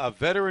 a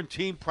veteran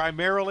team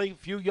primarily,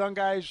 few young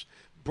guys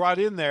brought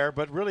in there,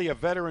 but really a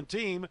veteran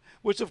team,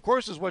 which of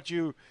course is what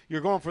you're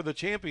going for, the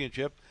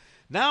championship.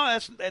 Now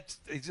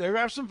there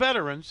are some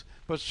veterans,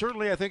 but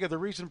certainly I think at the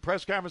recent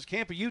press conference,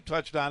 Campy, you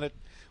touched on it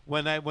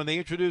when they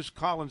introduced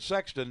Colin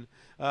Sexton.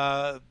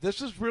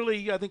 This is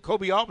really, I think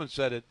Kobe Altman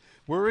said it,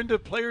 we're into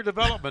player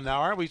development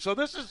now, aren't we? So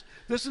this is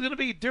going to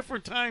be a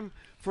different time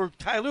for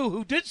Ty Lue,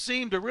 who did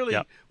seem to really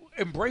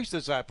embrace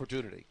this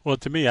opportunity. Well,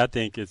 to me, I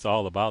think it's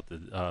all about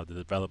the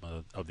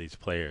development of these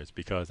players,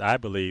 because I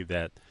believe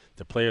that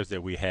the players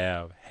that we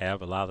have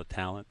a lot of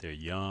talent. They're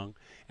young,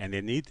 and they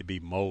need to be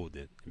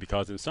molded,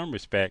 because in some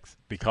respects,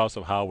 because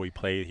of how we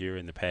played here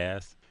in the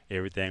past,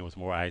 everything was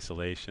more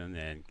isolation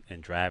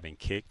and driving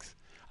kicks.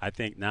 I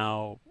think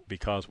now,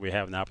 because we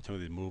have an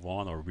opportunity to move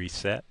on or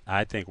reset,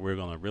 I think we're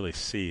going to really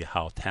see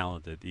how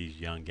talented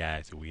these young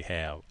guys that we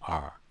have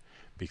are,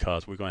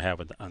 because we're going to have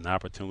an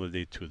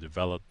opportunity to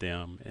develop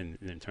them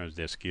in terms of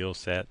their skill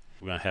set.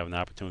 We're going to have an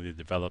opportunity to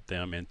develop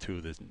them into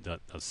the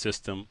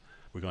system.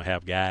 We're going to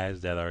have guys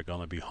that are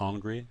going to be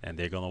hungry, and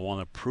they're going to want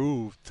to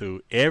prove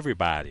to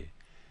everybody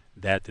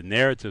that the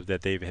narrative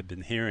that they have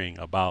been hearing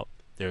about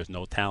there's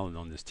no talent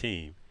on this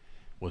team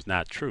was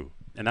not true.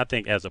 And I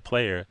think as a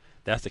player,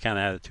 that's the kind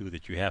of attitude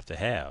that you have to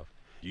have.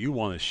 You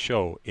want to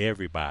show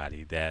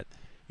everybody that,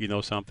 you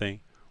know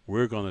something,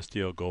 we're going to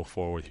still go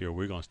forward here.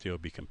 We're going to still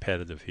be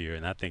competitive here.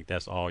 And I think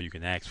that's all you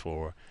can ask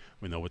for,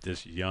 with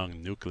this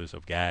young nucleus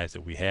of guys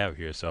that we have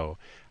here. So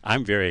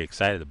I'm very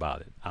excited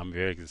about it. I'm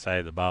very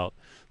excited about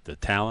the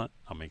talent.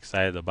 I'm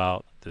excited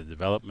about the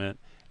development.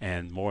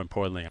 And more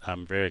importantly,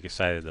 I'm very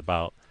excited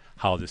about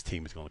how this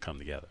team is going to come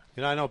together.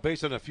 And I know,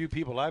 based on a few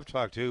people I've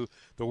talked to,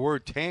 the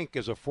word tank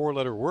is a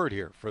 4-letter word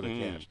here for the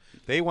Cavs.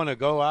 They want to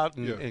go out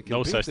and compete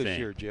no such this thing.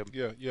 year, Jim.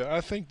 Yeah.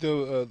 I think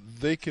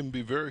they can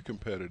be very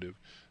competitive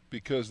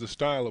because the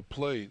style of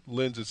play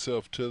lends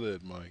itself to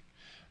that, Mike.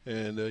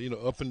 And,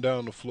 up and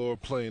down the floor,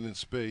 playing in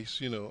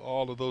space,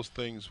 all of those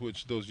things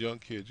which those young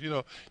kids,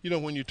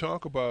 when you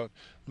talk about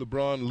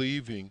LeBron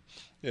leaving,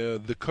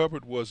 the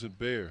cupboard wasn't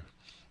bare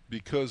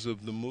because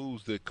of the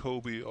moves that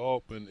Kobe,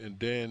 Altman, and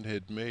Dan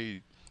had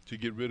made to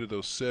get rid of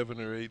those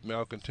 7 or 8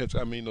 malcontents.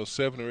 I mean, those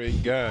 7 or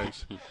 8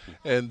 guys,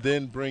 and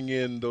then bring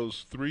in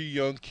those 3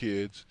 young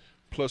kids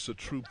plus a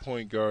true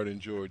point guard in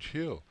George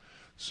Hill.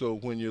 So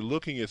when you're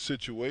looking at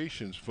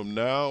situations from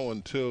now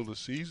until the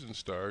season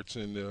starts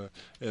and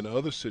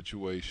other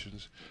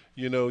situations,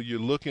 you're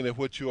looking at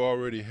what you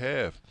already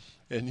have.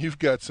 And you've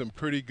got some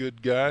pretty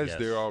good guys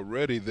there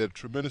already that have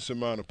tremendous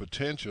amount of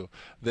potential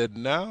that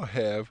now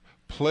have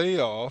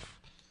playoff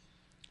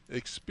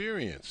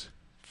experience,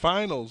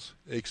 finals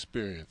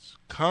experience,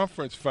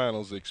 conference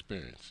finals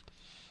experience,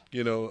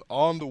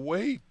 on the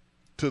way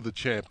to the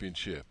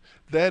championship.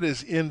 That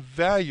is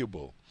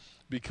invaluable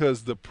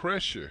because the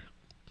pressure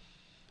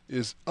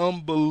is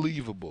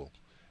unbelievable.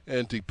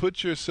 And to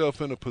put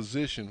yourself in a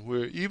position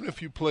where even if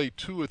you play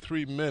 2 or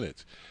 3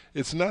 minutes,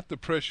 it's not the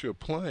pressure of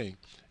playing,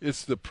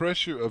 it's the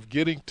pressure of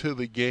getting to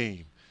the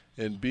game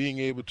and being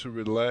able to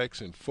relax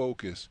and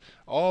focus.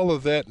 All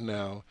of that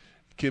now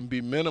can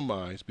be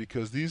minimized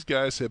because these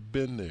guys have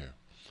been there.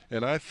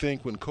 And I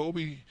think when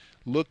Kobe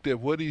looked at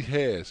what he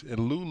has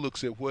and Lou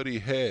looks at what he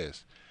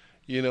has,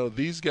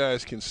 these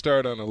guys can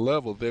start on a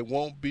level that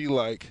won't be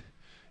like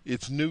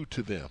it's new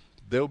to them.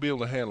 They'll be able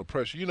to handle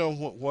pressure.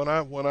 When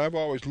I've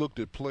always looked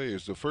at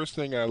players, the first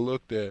thing I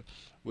looked at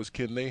was,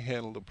 can they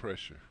handle the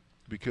pressure?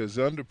 Because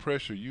under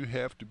pressure, you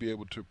have to be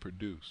able to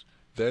produce.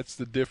 That's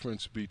the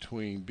difference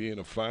between being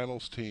a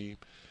finals team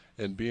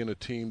and being a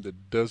team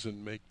that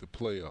doesn't make the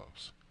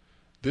playoffs.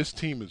 This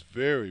team is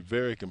very,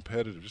 very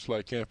competitive, just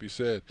like Campy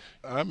said.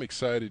 I'm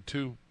excited,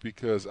 too,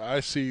 because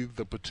I see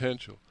the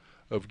potential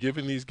of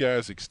giving these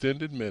guys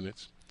extended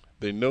minutes.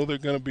 They know they're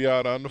going to be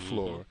out on the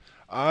floor.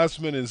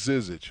 Osman and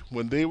Zizic,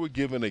 when they were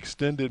given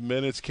extended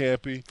minutes,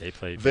 Campy,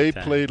 they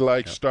played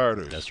like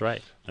starters. That's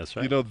right.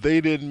 They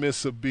didn't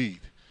miss a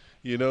beat.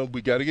 We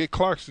got to get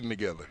Clarkson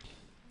together,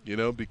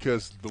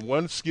 because the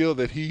one skill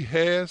that he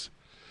has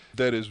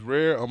that is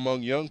rare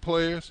among young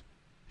players,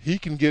 he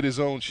can get his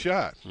own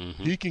shot.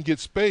 He can get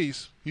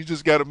space. He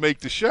just got to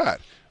make the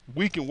shot.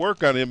 We can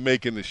work on him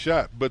making the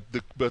shot, but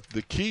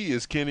the key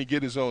is, can he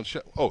get his own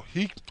shot?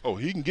 He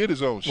can get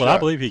his own shot. Well, I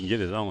believe he can get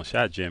his own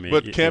shot, Jimmy.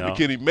 But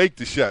can he make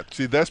the shot?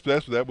 See, that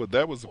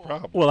was the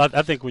problem. Well,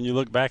 I think when you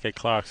look back at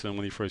Clarkson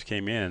when he first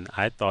came in,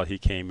 I thought he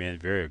came in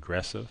very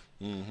aggressive,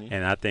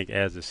 and I think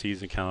as the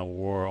season kind of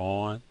wore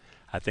on,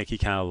 I think he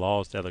kind of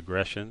lost that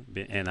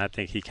aggression, and I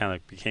think he kind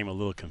of became a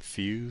little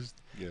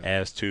confused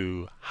as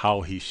to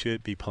how he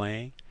should be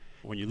playing.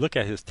 When you look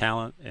at his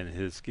talent and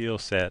his skill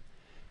set,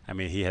 I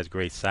mean, he has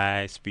great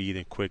size, speed,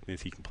 and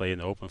quickness. He can play in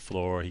the open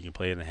floor. He can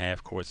play in a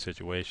half-court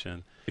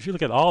situation. If you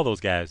look at all those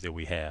guys that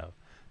we have,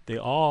 they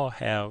all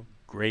have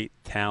great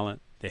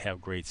talent. They have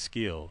great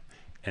skill.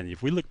 And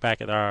if we look back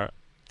at our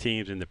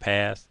teams in the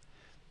past,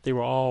 they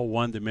were all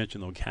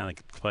one-dimensional kind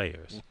of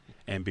players.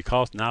 And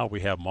because now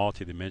we have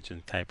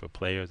multi-dimension type of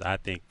players, I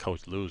think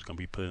Coach Lou is going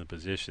to be put in a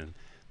position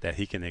that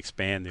he can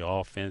expand the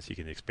offense, he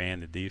can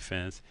expand the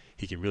defense,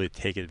 he can really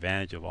take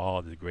advantage of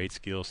all the great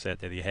skill set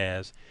that he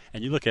has.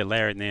 And you look at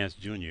Larry Nance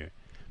Jr.,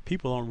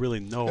 people don't really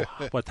know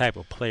what type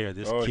of player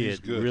this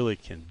kid really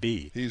can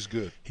be. He's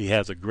good. He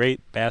has a great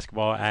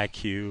basketball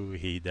IQ.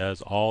 He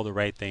does all the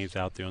right things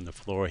out there on the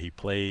floor. He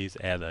plays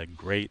at a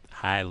great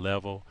high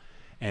level.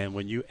 And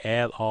when you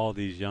add all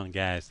these young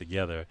guys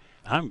together,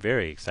 I'm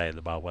very excited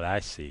about what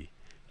I see.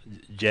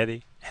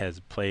 Jetty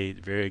has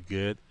played very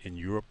good in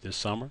Europe this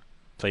summer.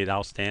 Played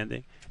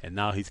outstanding, and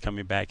now he's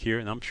coming back here,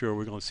 and I'm sure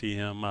we're going to see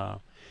him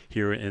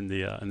here in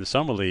the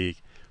summer league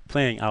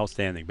playing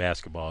outstanding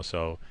basketball.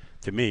 So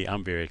to me,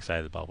 I'm very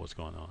excited about what's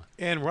going on.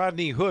 And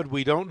Rodney Hood,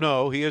 we don't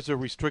know. He is a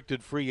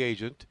restricted free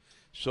agent,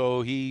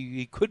 so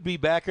he could be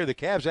back here. The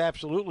Cavs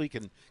absolutely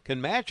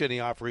can match any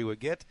offer he would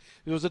get.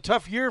 It was a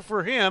tough year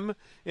for him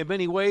in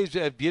many ways,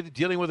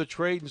 dealing with a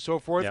trade and so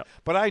forth. Yep.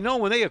 But I know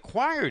when they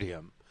acquired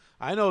him,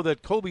 I know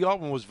that Kobe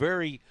Altman was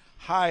very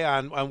high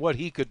on what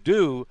he could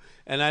do,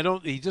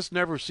 and he just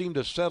never seemed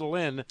to settle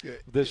in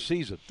this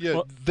season.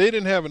 Yeah, they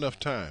didn't have enough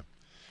time.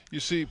 You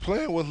see,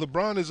 playing with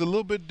LeBron is a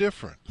little bit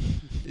different,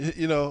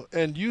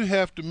 and you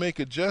have to make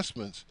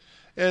adjustments.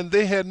 And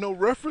they had no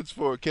reference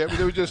for it, Captain.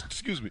 They were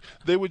just,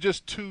 they were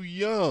just too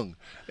young,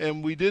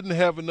 and we didn't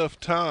have enough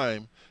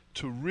time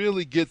to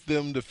really get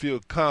them to feel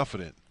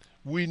confident.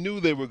 We knew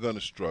they were going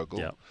to struggle.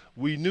 Yep.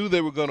 We knew they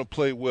were going to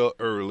play well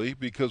early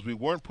because we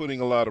weren't putting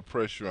a lot of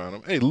pressure on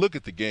them. Hey, look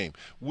at the game.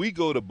 We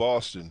go to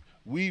Boston.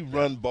 We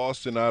run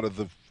Boston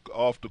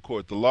off the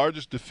court, the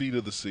largest defeat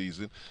of the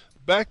season.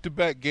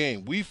 Back-to-back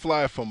game. We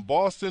fly from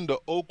Boston to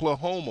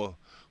Oklahoma,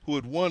 who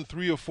had won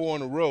 3 or 4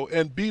 in a row,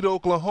 and beat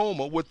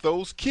Oklahoma with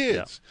those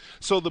kids. Yeah.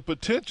 So the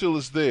potential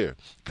is there.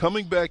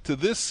 Coming back to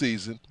this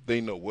season, they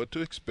know what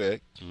to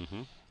expect.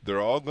 Mm-hmm. They're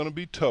all going to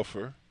be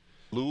tougher.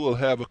 Lou will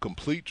have a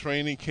complete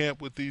training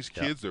camp with these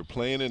kids. Yep. They're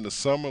playing in the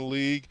summer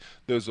league.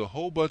 There's a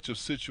whole bunch of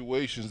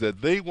situations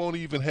that they won't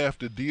even have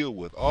to deal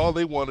with. All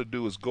they want to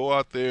do is go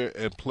out there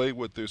and play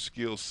with their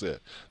skill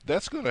set.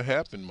 That's going to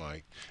happen,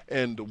 Mike.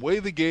 And the way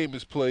the game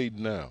is played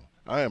now,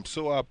 I am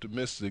so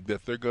optimistic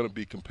that they're going to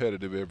be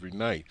competitive every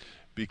night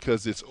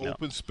because it's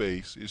open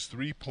space. It's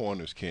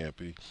three-pointers,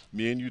 Campy.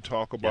 Me and you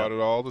talk about it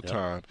all the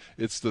time.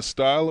 It's the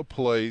style of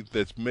play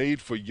that's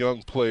made for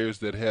young players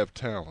that have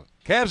talent.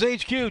 Cavs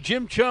HQ,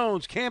 Jim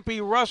Jones, Campy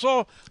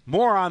Russell.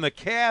 More on the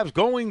Cavs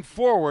going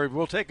forward.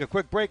 We'll take a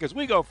quick break as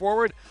we go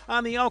forward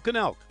on the Elk and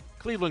Elk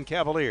Cleveland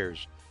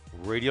Cavaliers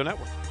Radio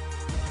Network.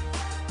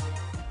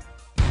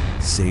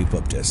 Save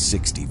up to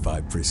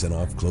 65%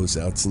 off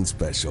closeouts and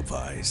special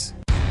buys.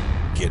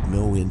 Get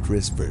no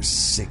interest for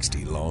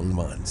 60 long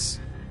months.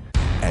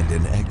 And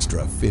an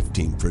extra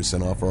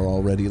 15% off our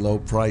already low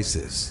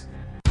prices.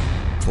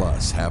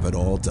 Plus, have it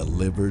all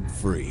delivered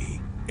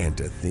free. And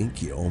to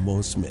think you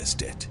almost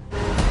missed it.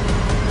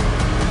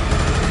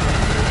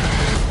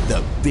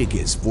 The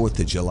biggest 4th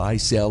of July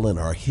sale in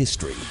our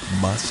history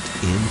must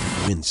end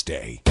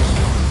Wednesday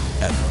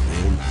at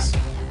Lorenz.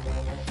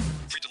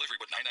 Free delivery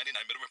with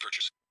 $9.99 minimum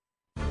purchase.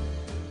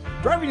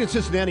 Driving in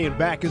Cincinnati and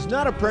back is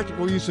not a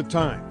practical use of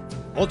time.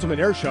 Ultimate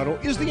Air Shuttle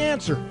is the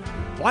answer.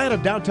 Fly out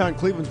of downtown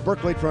Cleveland's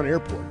Burke Lakefront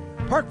Airport.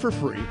 Park for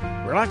free,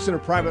 relax in a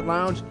private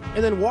lounge,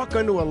 and then walk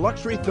onto a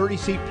luxury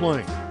 30-seat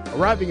plane.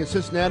 Arriving in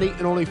Cincinnati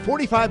in only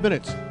 45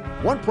 minutes.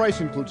 One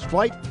price includes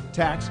flight,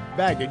 tax,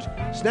 baggage,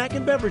 snack,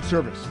 and beverage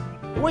service.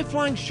 The way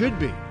flying should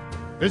be.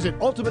 Visit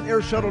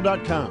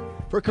UltimateAirShuttle.com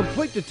for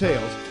complete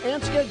details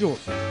and schedules.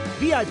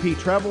 VIP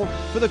travel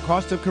for the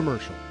cost of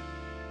commercial.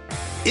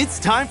 It's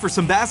time for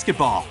some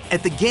basketball.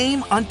 At the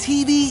game, on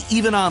TV,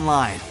 even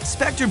online.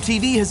 Spectrum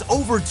TV has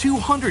over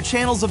 200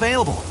 channels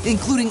available,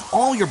 including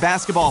all your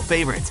basketball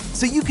favorites,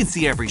 so you can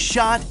see every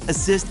shot,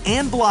 assist,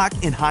 and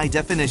block in high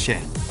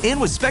definition. And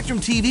with Spectrum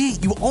TV,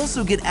 you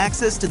also get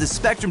access to the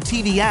Spectrum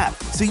TV app,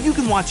 so you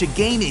can watch a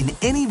game in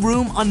any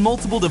room on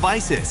multiple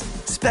devices.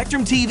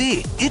 Spectrum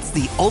TV, it's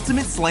the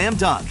ultimate slam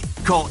dunk.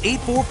 Call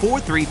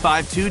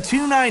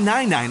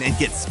 844-352-2999 and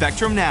get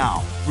Spectrum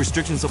now.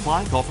 Restrictions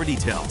apply. Call for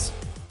details.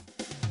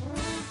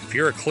 If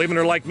you're a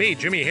Clevelander like me,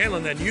 Jimmy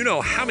Hanlon, then you know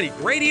how many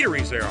great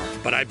eateries there are.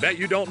 But I bet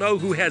you don't know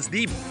who has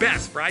the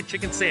best fried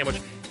chicken sandwich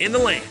in the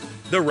land,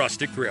 the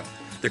Rustic Grill.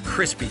 The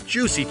crispy,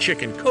 juicy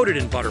chicken coated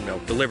in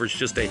buttermilk delivers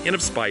just a hint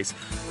of spice,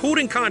 cooled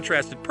and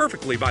contrasted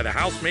perfectly by the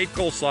house-made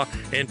coleslaw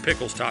and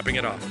pickles topping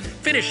it off.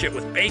 Finish it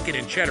with bacon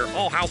and cheddar,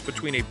 all housed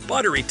between a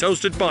buttery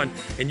toasted bun,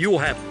 and you will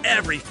have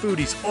every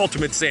foodie's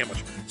ultimate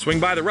sandwich. Swing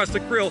by the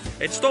Rustic Grill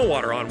at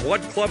Stonewater on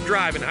Wood Club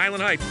Drive in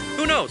Highland Heights.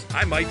 Who knows?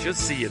 I might just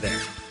see you there.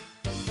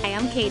 Hi,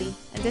 I'm Katie,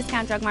 a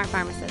Discount Drug Mart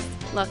pharmacist.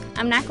 Look,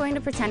 I'm not going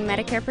to pretend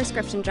Medicare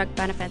prescription drug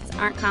benefits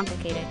aren't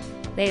complicated.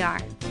 They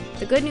are.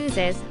 The good news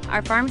is,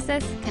 our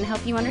pharmacists can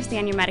help you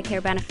understand your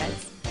Medicare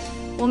benefits.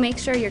 We'll make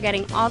sure you're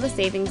getting all the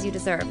savings you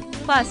deserve.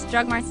 Plus,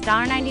 Drug Mart's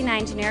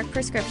 $1.99 generic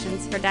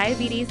prescriptions for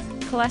diabetes,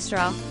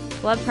 cholesterol,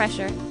 blood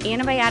pressure,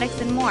 antibiotics,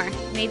 and more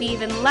may be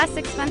even less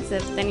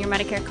expensive than your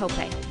Medicare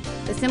copay.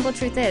 The simple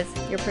truth is,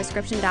 your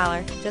prescription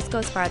dollar just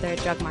goes farther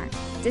at Drug Mart.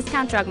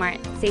 Discount Drug Mart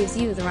saves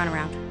you the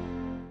runaround.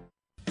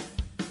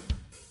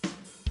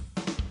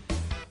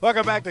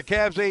 Welcome back to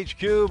Cavs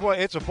HQ. Boy,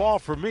 it's a ball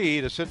for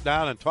me to sit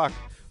down and talk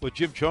with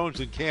Jim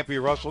Jones and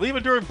Campy Russell.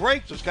 Even during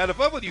breaks, it's kind of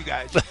fun with you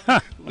guys.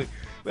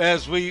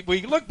 As we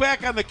look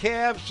back on the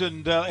Cavs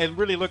and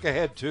really look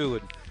ahead, too.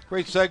 And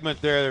great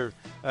segment there,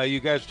 you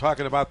guys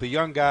talking about the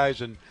young guys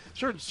and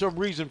some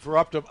reason for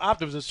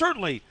optimism.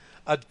 Certainly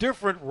a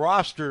different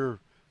roster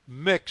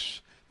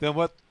mix than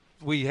what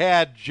we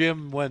had,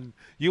 Jim, when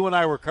you and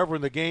I were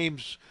covering the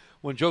games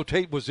when Joe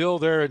Tate was ill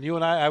there, and you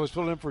and I was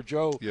filling in for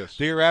Joe the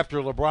year after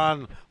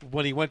LeBron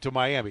when he went to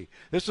Miami.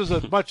 This is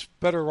a much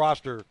better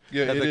roster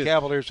that the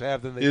Cavaliers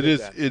have than they did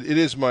then. It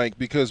is, Mike,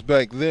 because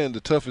back then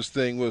the toughest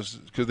thing was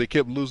because they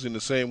kept losing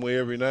the same way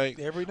every night.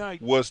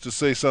 Was to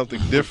say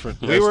something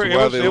different. It was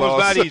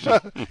not easy.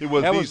 It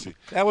wasn't easy.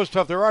 That was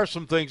tough. There are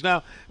some things.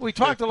 Now, we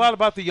talked a lot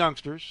about the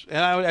youngsters,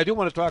 and I do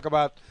want to talk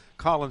about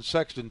Colin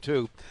Sexton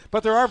too.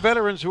 But there are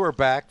veterans who are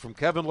back, from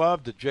Kevin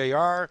Love to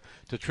JR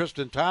to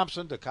Tristan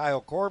Thompson to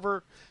Kyle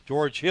Korver,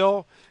 George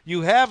Hill.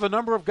 You have a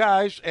number of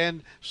guys,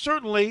 and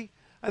certainly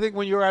I think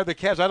when you're out of the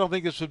Cavs, I don't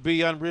think this would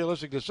be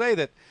unrealistic to say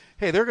that,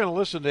 hey, they're going to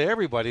listen to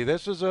everybody.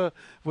 This is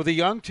with a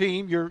young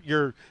team.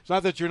 It's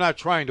not that you're not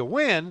trying to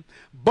win,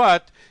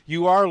 but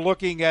you are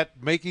looking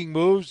at making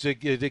moves to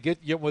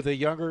get with a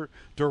younger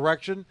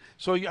direction.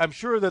 So I'm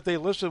sure that they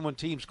listen when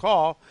teams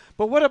call.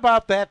 But what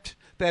about that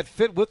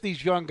fit with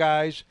these young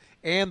guys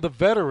and the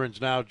veterans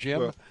now,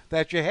 Jim,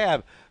 that you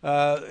have,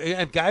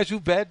 and guys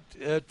who've had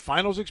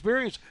finals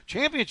experience,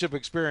 championship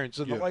experience,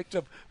 and the likes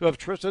of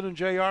Tristan and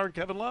JR and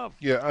Kevin Love?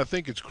 Yeah, I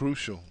think it's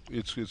crucial.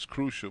 It's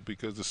crucial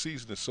because the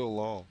season is so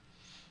long.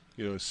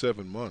 It's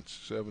 7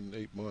 months,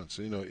 7-8 months.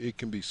 It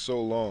can be so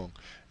long.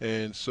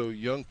 And so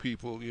young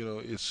people,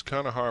 it's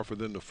kind of hard for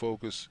them to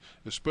focus,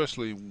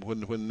 especially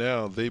when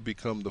now they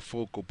become the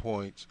focal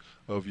points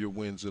of your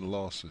wins and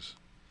losses.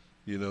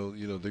 They're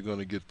going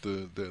to get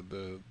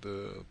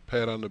the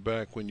pat on the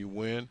back when you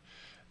win,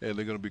 and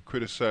they're going to be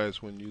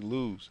criticized when you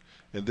lose.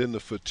 And then the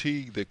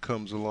fatigue that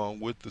comes along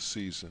with the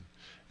season.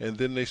 And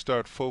then they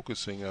start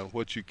focusing on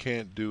what you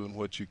can't do and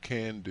what you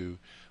can do,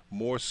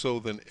 more so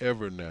than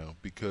ever now,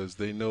 because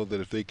they know that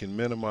if they can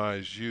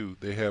minimize you,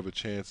 they have a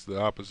chance, the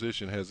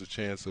opposition has a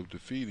chance of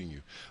defeating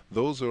you.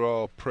 Those are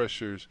all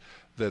pressures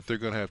that they're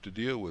going to have to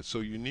deal with.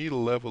 So you need a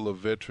level of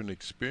veteran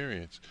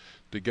experience,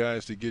 the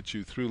guys to get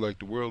you through, like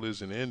the world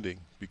isn't ending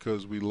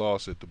because we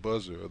lost at the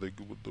buzzer, or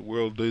the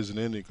world isn't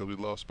ending because we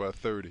lost by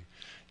 30.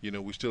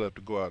 We still have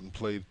to go out and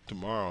play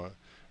tomorrow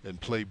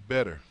and play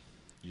better,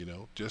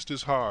 just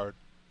as hard,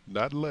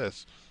 not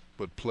less,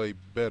 but play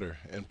better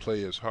and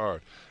play as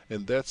hard.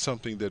 And that's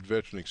something that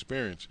veteran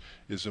experience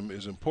is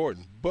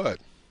important. But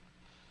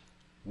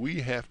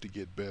we have to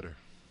get better.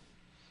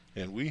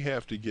 And we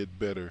have to get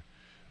better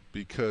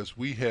because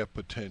we have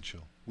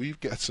potential. We've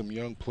got some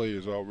young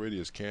players already,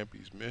 as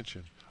Campy's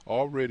mentioned,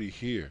 already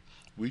here.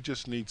 We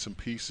just need some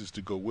pieces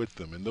to go with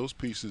them. And those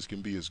pieces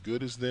can be as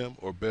good as them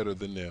or better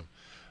than them.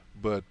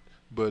 But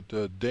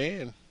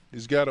Dan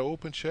has got an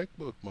open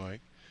checkbook, Mike.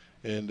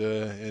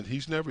 And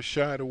he's never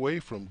shied away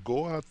from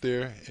go out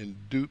there and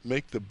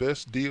make the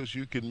best deals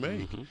you can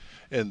make.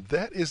 And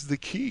that is the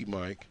key,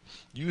 Mike.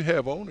 You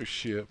have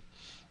ownership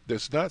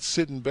that's not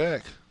sitting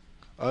back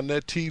on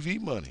that TV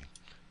money.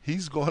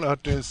 He's going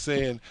out there and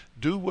saying,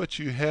 do what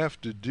you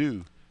have to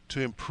do to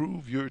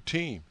improve your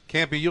team.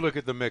 Campy, you look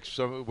at the mix.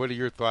 So what are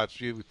your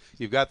thoughts? You've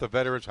got the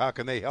veterans. How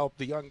can they help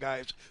the young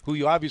guys who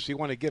you obviously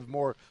want to give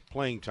more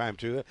playing time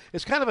to?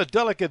 It's kind of a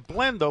delicate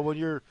blend, though, when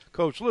you're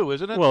Coach Lue,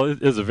 isn't it? Well,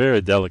 it's a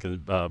very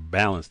delicate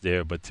balance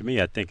there. But to me,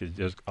 I think it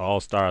just all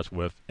starts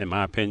with, in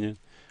my opinion,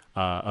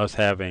 us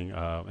having,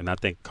 and I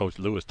think Coach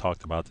Lue has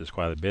talked about this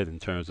quite a bit in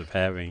terms of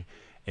having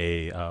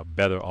a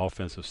better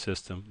offensive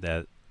system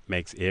that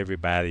makes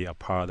everybody a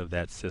part of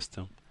that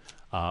system,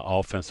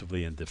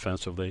 offensively and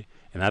defensively.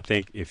 And I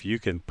think if you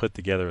can put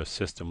together a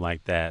system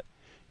like that,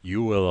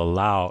 you will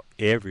allow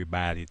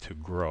everybody to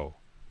grow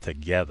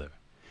together.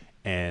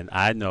 And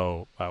I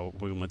know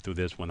we went through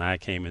this when I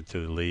came into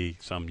the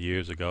league some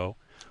years ago,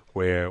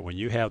 where when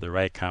you have the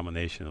right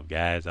combination of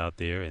guys out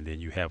there and then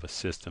you have a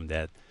system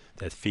that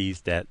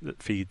feeds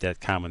that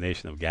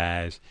combination of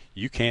guys,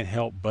 you can't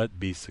help but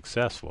be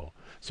successful.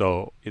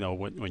 So,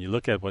 when you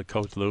look at what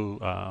Coach Lue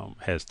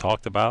has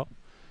talked about,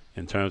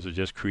 in terms of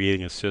just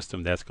creating a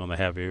system that's going to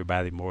have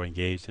everybody more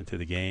engaged into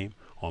the game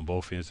on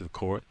both ends of the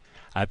court,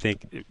 I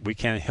think we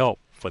can't help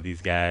for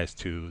these guys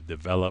to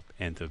develop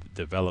and to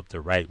develop the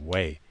right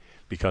way,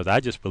 because I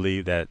just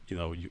believe that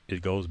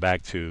it goes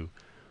back to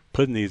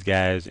putting these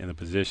guys in a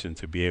position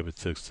to be able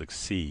to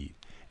succeed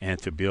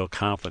and to build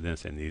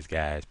confidence in these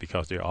guys,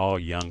 because they're all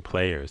young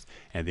players.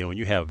 And then when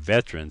you have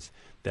veterans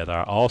that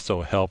are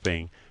also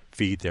helping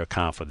feed their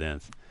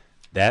confidence,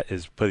 that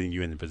is putting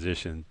you in a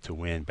position to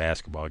win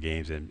basketball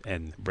games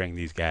and bring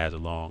these guys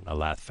along a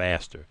lot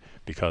faster.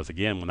 Because,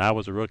 again, when I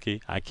was a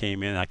rookie, I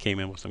came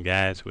in with some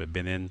guys who had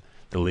been in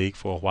the league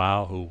for a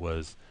while,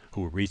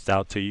 who reached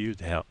out to you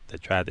to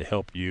tried to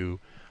help you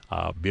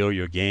build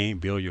your game,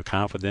 build your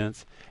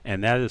confidence.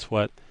 And that is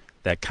what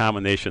that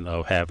combination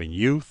of having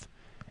youth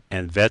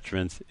and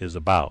veterans is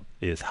about,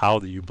 is how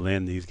do you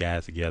blend these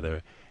guys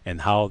together,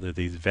 and how do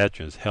these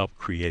veterans help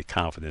create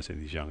confidence in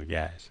these younger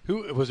guys?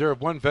 Who was there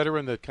one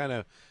veteran that kind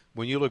of,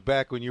 when you look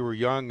back when you were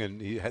young,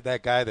 and you had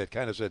that guy that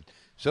kind of said,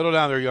 settle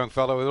down there, young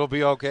fellow, it'll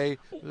be okay?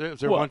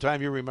 Is there one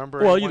time you remember?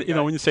 Well,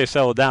 when you say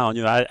settle down,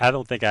 I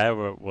don't think I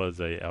ever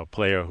was a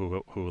player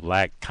who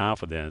lacked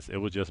confidence. It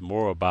was just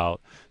more about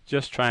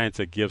just trying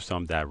to give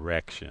some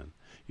direction.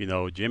 You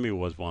know, Jimmy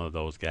was one of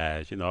those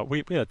guys. You know,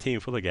 we had a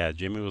team full of guys.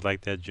 Jimmy was like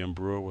that. Jim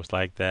Brewer was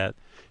like that.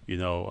 You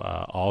know,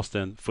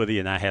 Austin, Footy,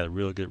 and I had a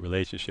real good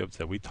relationship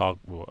that we talked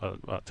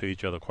to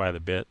each other quite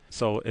a bit.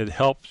 So it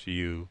helps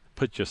you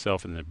put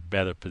yourself in a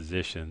better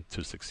position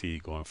to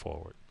succeed going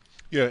forward.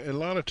 Yeah, and a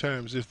lot of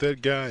times if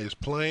that guy is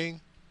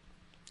playing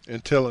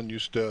and telling you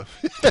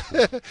stuff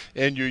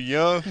and you're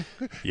young,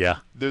 yeah,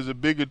 there's a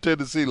bigger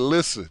tendency to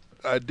listen.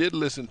 I did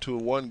listen to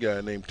one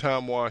guy named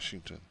Tom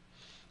Washington,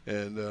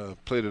 and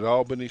played at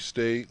Albany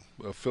State,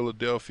 a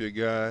Philadelphia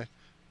guy.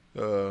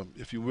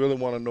 If you really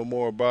want to know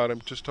more about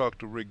him, just talk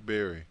to Rick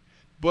Barry.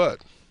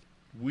 But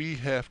we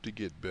have to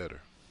get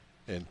better.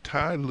 And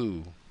Ty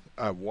Lue,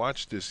 I've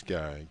watched this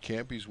guy, and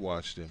Campy's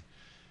watched him.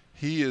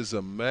 He is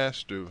a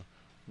master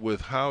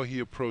with how he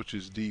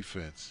approaches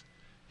defense.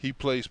 He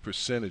plays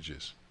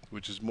percentages,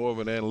 which is more of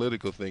an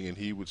analytical thing, and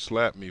he would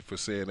slap me for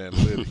saying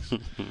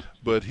analytics.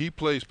 But he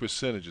plays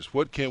percentages.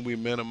 What can we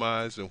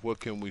minimize, and what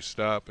can we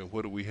stop, and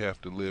what do we have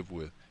to live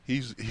with?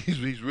 He's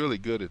really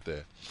good at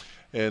that.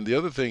 And the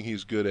other thing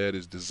he's good at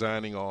is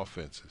designing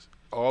offenses.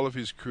 All of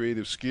his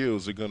creative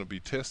skills are going to be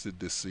tested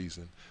this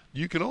season.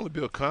 You can only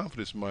build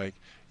confidence, Mike,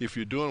 if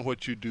you're doing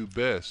what you do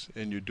best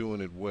and you're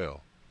doing it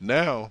well.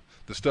 Now,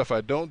 the stuff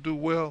I don't do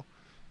well,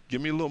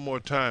 give me a little more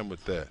time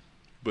with that.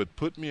 But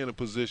put me in a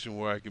position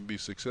where I can be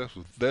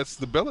successful. That's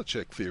the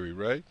Belichick theory,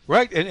 right?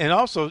 Right, and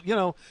also, you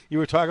know, you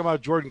were talking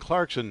about Jordan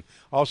Clarkson.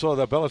 Also,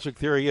 the Belichick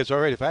theory is, all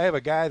right, if I have a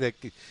guy that,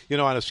 you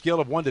know, on a scale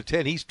of 1 to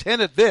 10, he's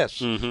 10 at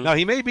this. Mm-hmm. Now,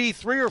 he may be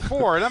 3 or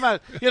 4, and I'm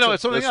not, you know,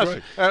 it's something else.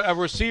 Right. A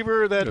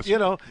receiver that, that's you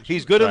know,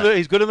 he's good in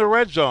the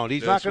red zone.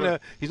 He's not going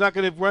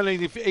to run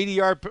any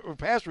 80-yard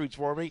pass routes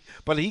for me,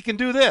 but he can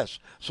do this.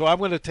 So I'm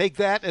going to take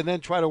that and then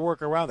try to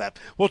work around that.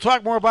 We'll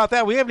talk more about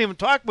that. We haven't even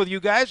talked with you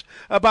guys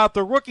about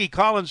the rookie,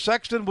 Colin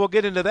Sexton. We'll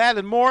get into that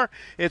and more.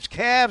 It's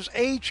Cavs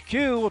HQ.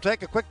 We'll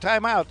take a quick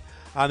time out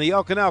on the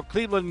El Canal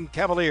Cleveland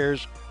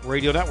Cavaliers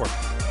Radio Network.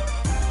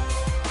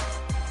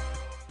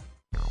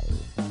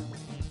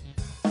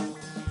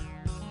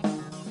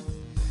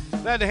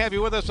 Glad to have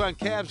you with us on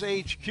Cavs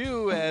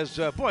HQ as,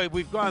 boy,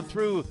 we've gone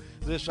through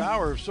this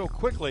hour so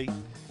quickly.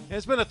 And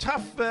it's been a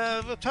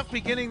tough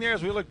beginning there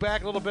as we look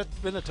back a little bit. It's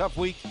been a tough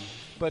week,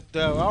 but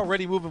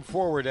already moving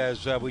forward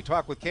as we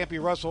talk with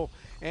Campy Russell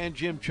and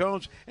Jim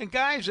Chones. And,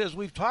 guys, as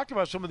we've talked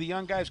about some of the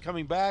young guys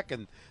coming back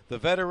and the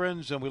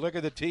veterans, and we look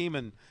at the team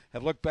and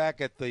have looked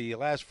back at the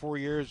last 4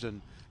 years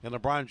and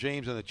LeBron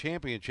James and the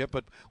championship,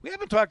 but we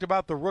haven't talked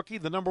about the rookie,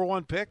 the number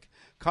 1 pick,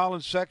 Colin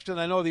Sexton.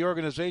 I know the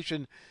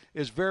organization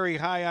is very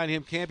high on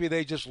him, Campy.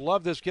 They just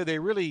love this kid. They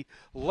really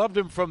loved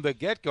him from the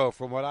get-go,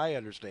 from what I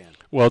understand.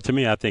 Well, to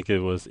me, I think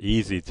it was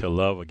easy to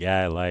love a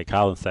guy like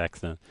Colin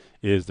Sexton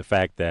is the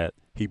fact that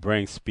he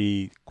brings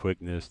speed,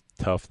 quickness,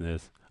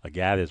 toughness, a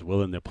guy that's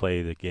willing to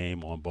play the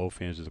game on both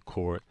ends of the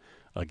court,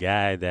 a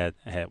guy that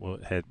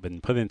had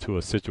been put into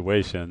a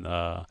situation,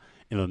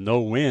 in a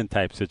no-win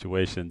type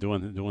situation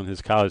during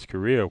his college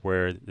career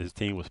where his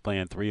team was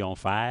playing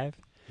 3-on-5.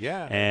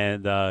 Yeah.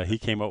 And he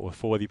came up with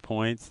 40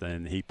 points,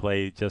 and he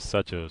played just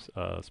such a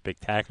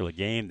spectacular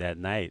game that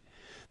night.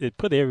 It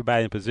put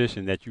everybody in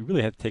position that you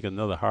really have to take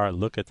another hard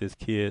look at this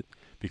kid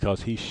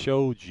because he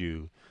showed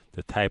you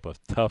the type of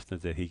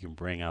toughness that he can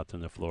bring out on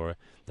the floor,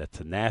 the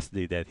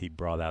tenacity that he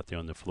brought out there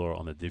on the floor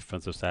on the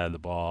defensive side of the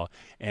ball,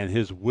 and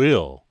his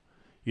will.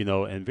 You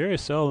know, and very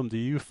seldom do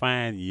you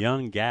find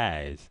young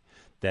guys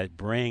that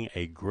bring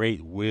a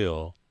great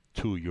will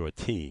to your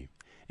team.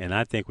 And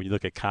I think when you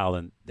look at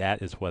Colin,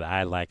 that is what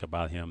I like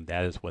about him.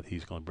 That is what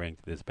he's going to bring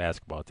to this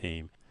basketball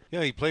team.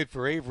 Yeah, he played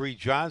for Avery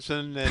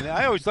Johnson, and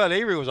I always thought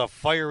Avery was a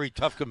fiery,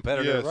 tough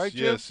competitor, right,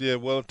 Jim? Yes, yeah.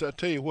 Well, I'll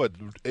tell you what,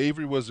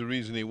 Avery was the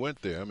reason he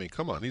went there. I mean,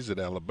 come on, he's at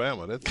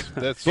Alabama.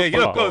 That's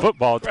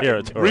football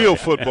territory. Real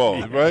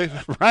football, right?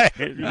 Right.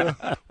 You know,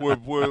 where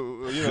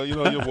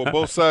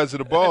both sides of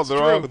the ball, they're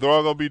all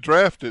going to be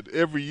drafted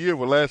every year.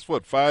 Will last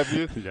 5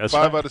 years? That's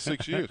 5 right. out of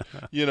 6 years.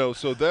 You know,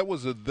 so that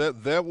was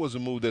a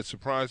move that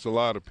surprised a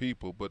lot of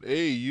people. But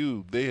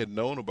AAU, they had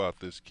known about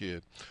this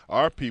kid.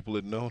 Our people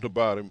had known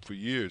about him for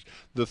years.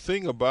 The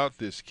thing about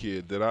this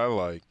kid that I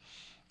like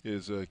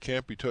is,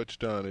 Campy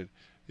touched on it,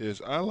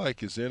 is I like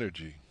his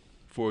energy.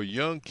 For a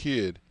young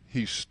kid,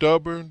 he's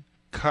stubborn,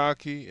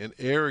 cocky, and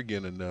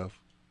arrogant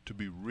enough to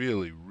be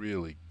really,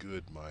 really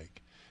good,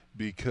 Mike,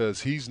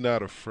 because he's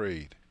not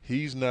afraid.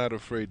 He's not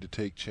afraid to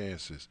take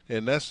chances.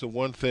 And that's the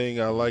one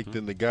thing I liked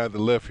in the guy that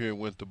left here and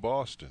went to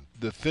Boston.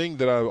 The thing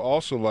that I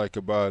also like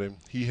about him,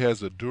 he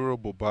has a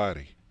durable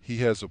body. He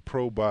has a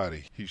pro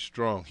body. He's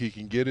strong. He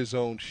can get his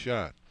own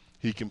shot.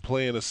 He can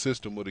play in a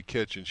system with a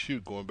catch and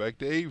shoot, going back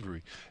to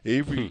Avery.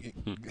 Avery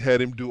had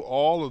him do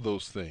all of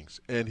those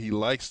things, and he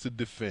likes to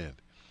defend.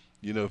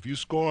 You know, if you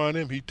score on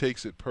him, he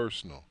takes it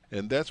personal,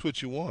 and that's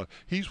what you want.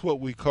 He's what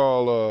we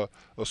call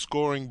a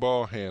scoring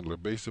ball handler,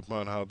 based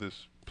upon how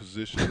this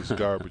position, this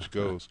garbage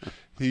goes.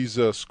 He's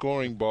a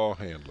scoring ball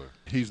handler.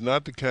 He's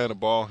not the kind of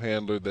ball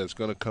handler that's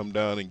going to come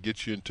down and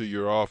get you into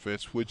your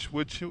offense, which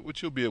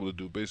he'll be able to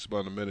do based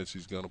upon the minutes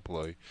he's going to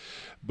play.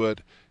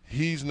 But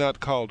he's not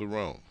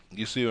Calderon.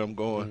 You see where I'm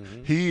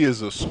going? He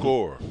is a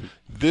scorer.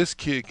 This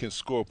kid can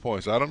score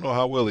points. I don't know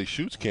how well he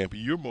shoots,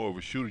 Campy. You're more of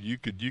a shooter. You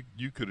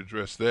could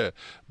address that.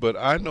 But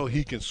I know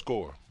he can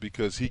score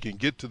because he can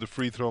get to the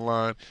free throw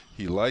line.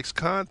 He likes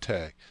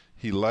contact.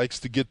 He likes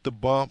to get the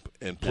bump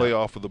and play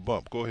off of the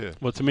bump. Go ahead.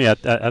 Well, to me, I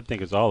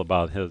think it's all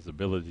about his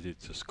ability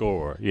to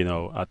score. You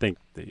know, I think,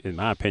 in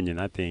my opinion,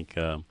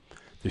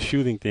 the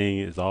shooting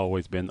thing has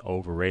always been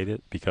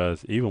overrated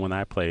because even when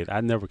I played,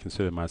 I never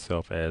considered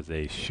myself as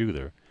a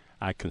shooter.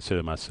 I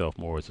consider myself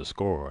more as a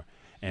scorer.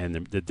 And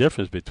the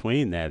difference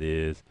between that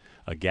is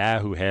a guy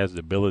who has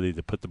the ability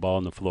to put the ball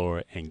on the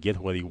floor and get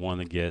what he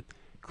want to get,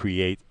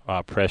 create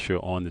pressure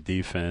on the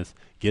defense,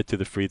 get to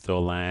the free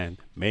throw line,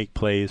 make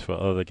plays for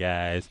other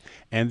guys,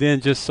 and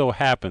then just so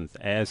happens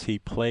as he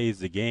plays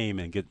the game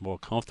and gets more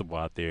comfortable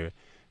out there,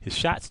 his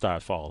shots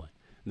start falling.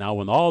 Now,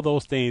 when all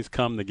those things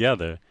come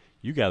together,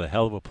 you got a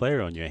hell of a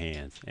player on your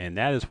hands, and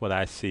that is what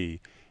I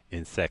see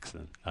in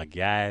Sexton, a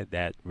guy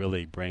that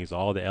really brings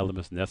all the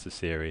elements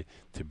necessary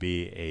to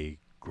be a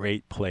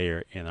great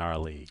player in our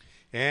league.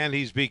 And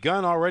he's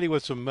begun already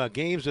with some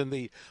games in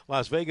the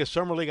Las Vegas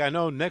Summer League. I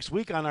know next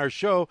week on our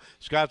show,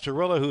 Scott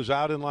Cirilla, who's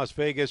out in Las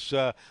Vegas,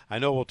 I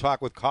know we'll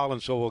talk with Colin,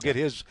 so we'll get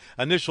his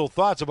initial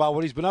thoughts about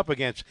what he's been up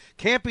against.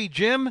 Campy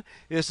Jim,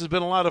 this has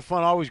been a lot of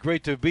fun. Always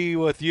great to be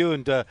with you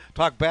and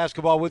talk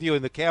basketball with you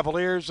and the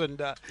Cavaliers.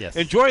 And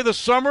enjoy the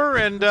summer.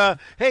 And,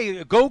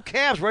 hey, go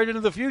Cavs right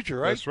into the future,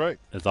 right? That's right.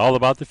 It's all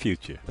about the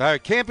future. All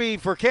right,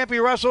 for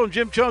Campy Russell and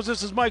Jim Jones,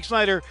 this is Mike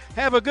Snyder.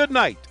 Have a good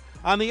night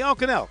on the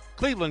Elk and Elk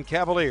Cleveland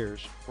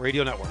Cavaliers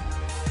Radio Network.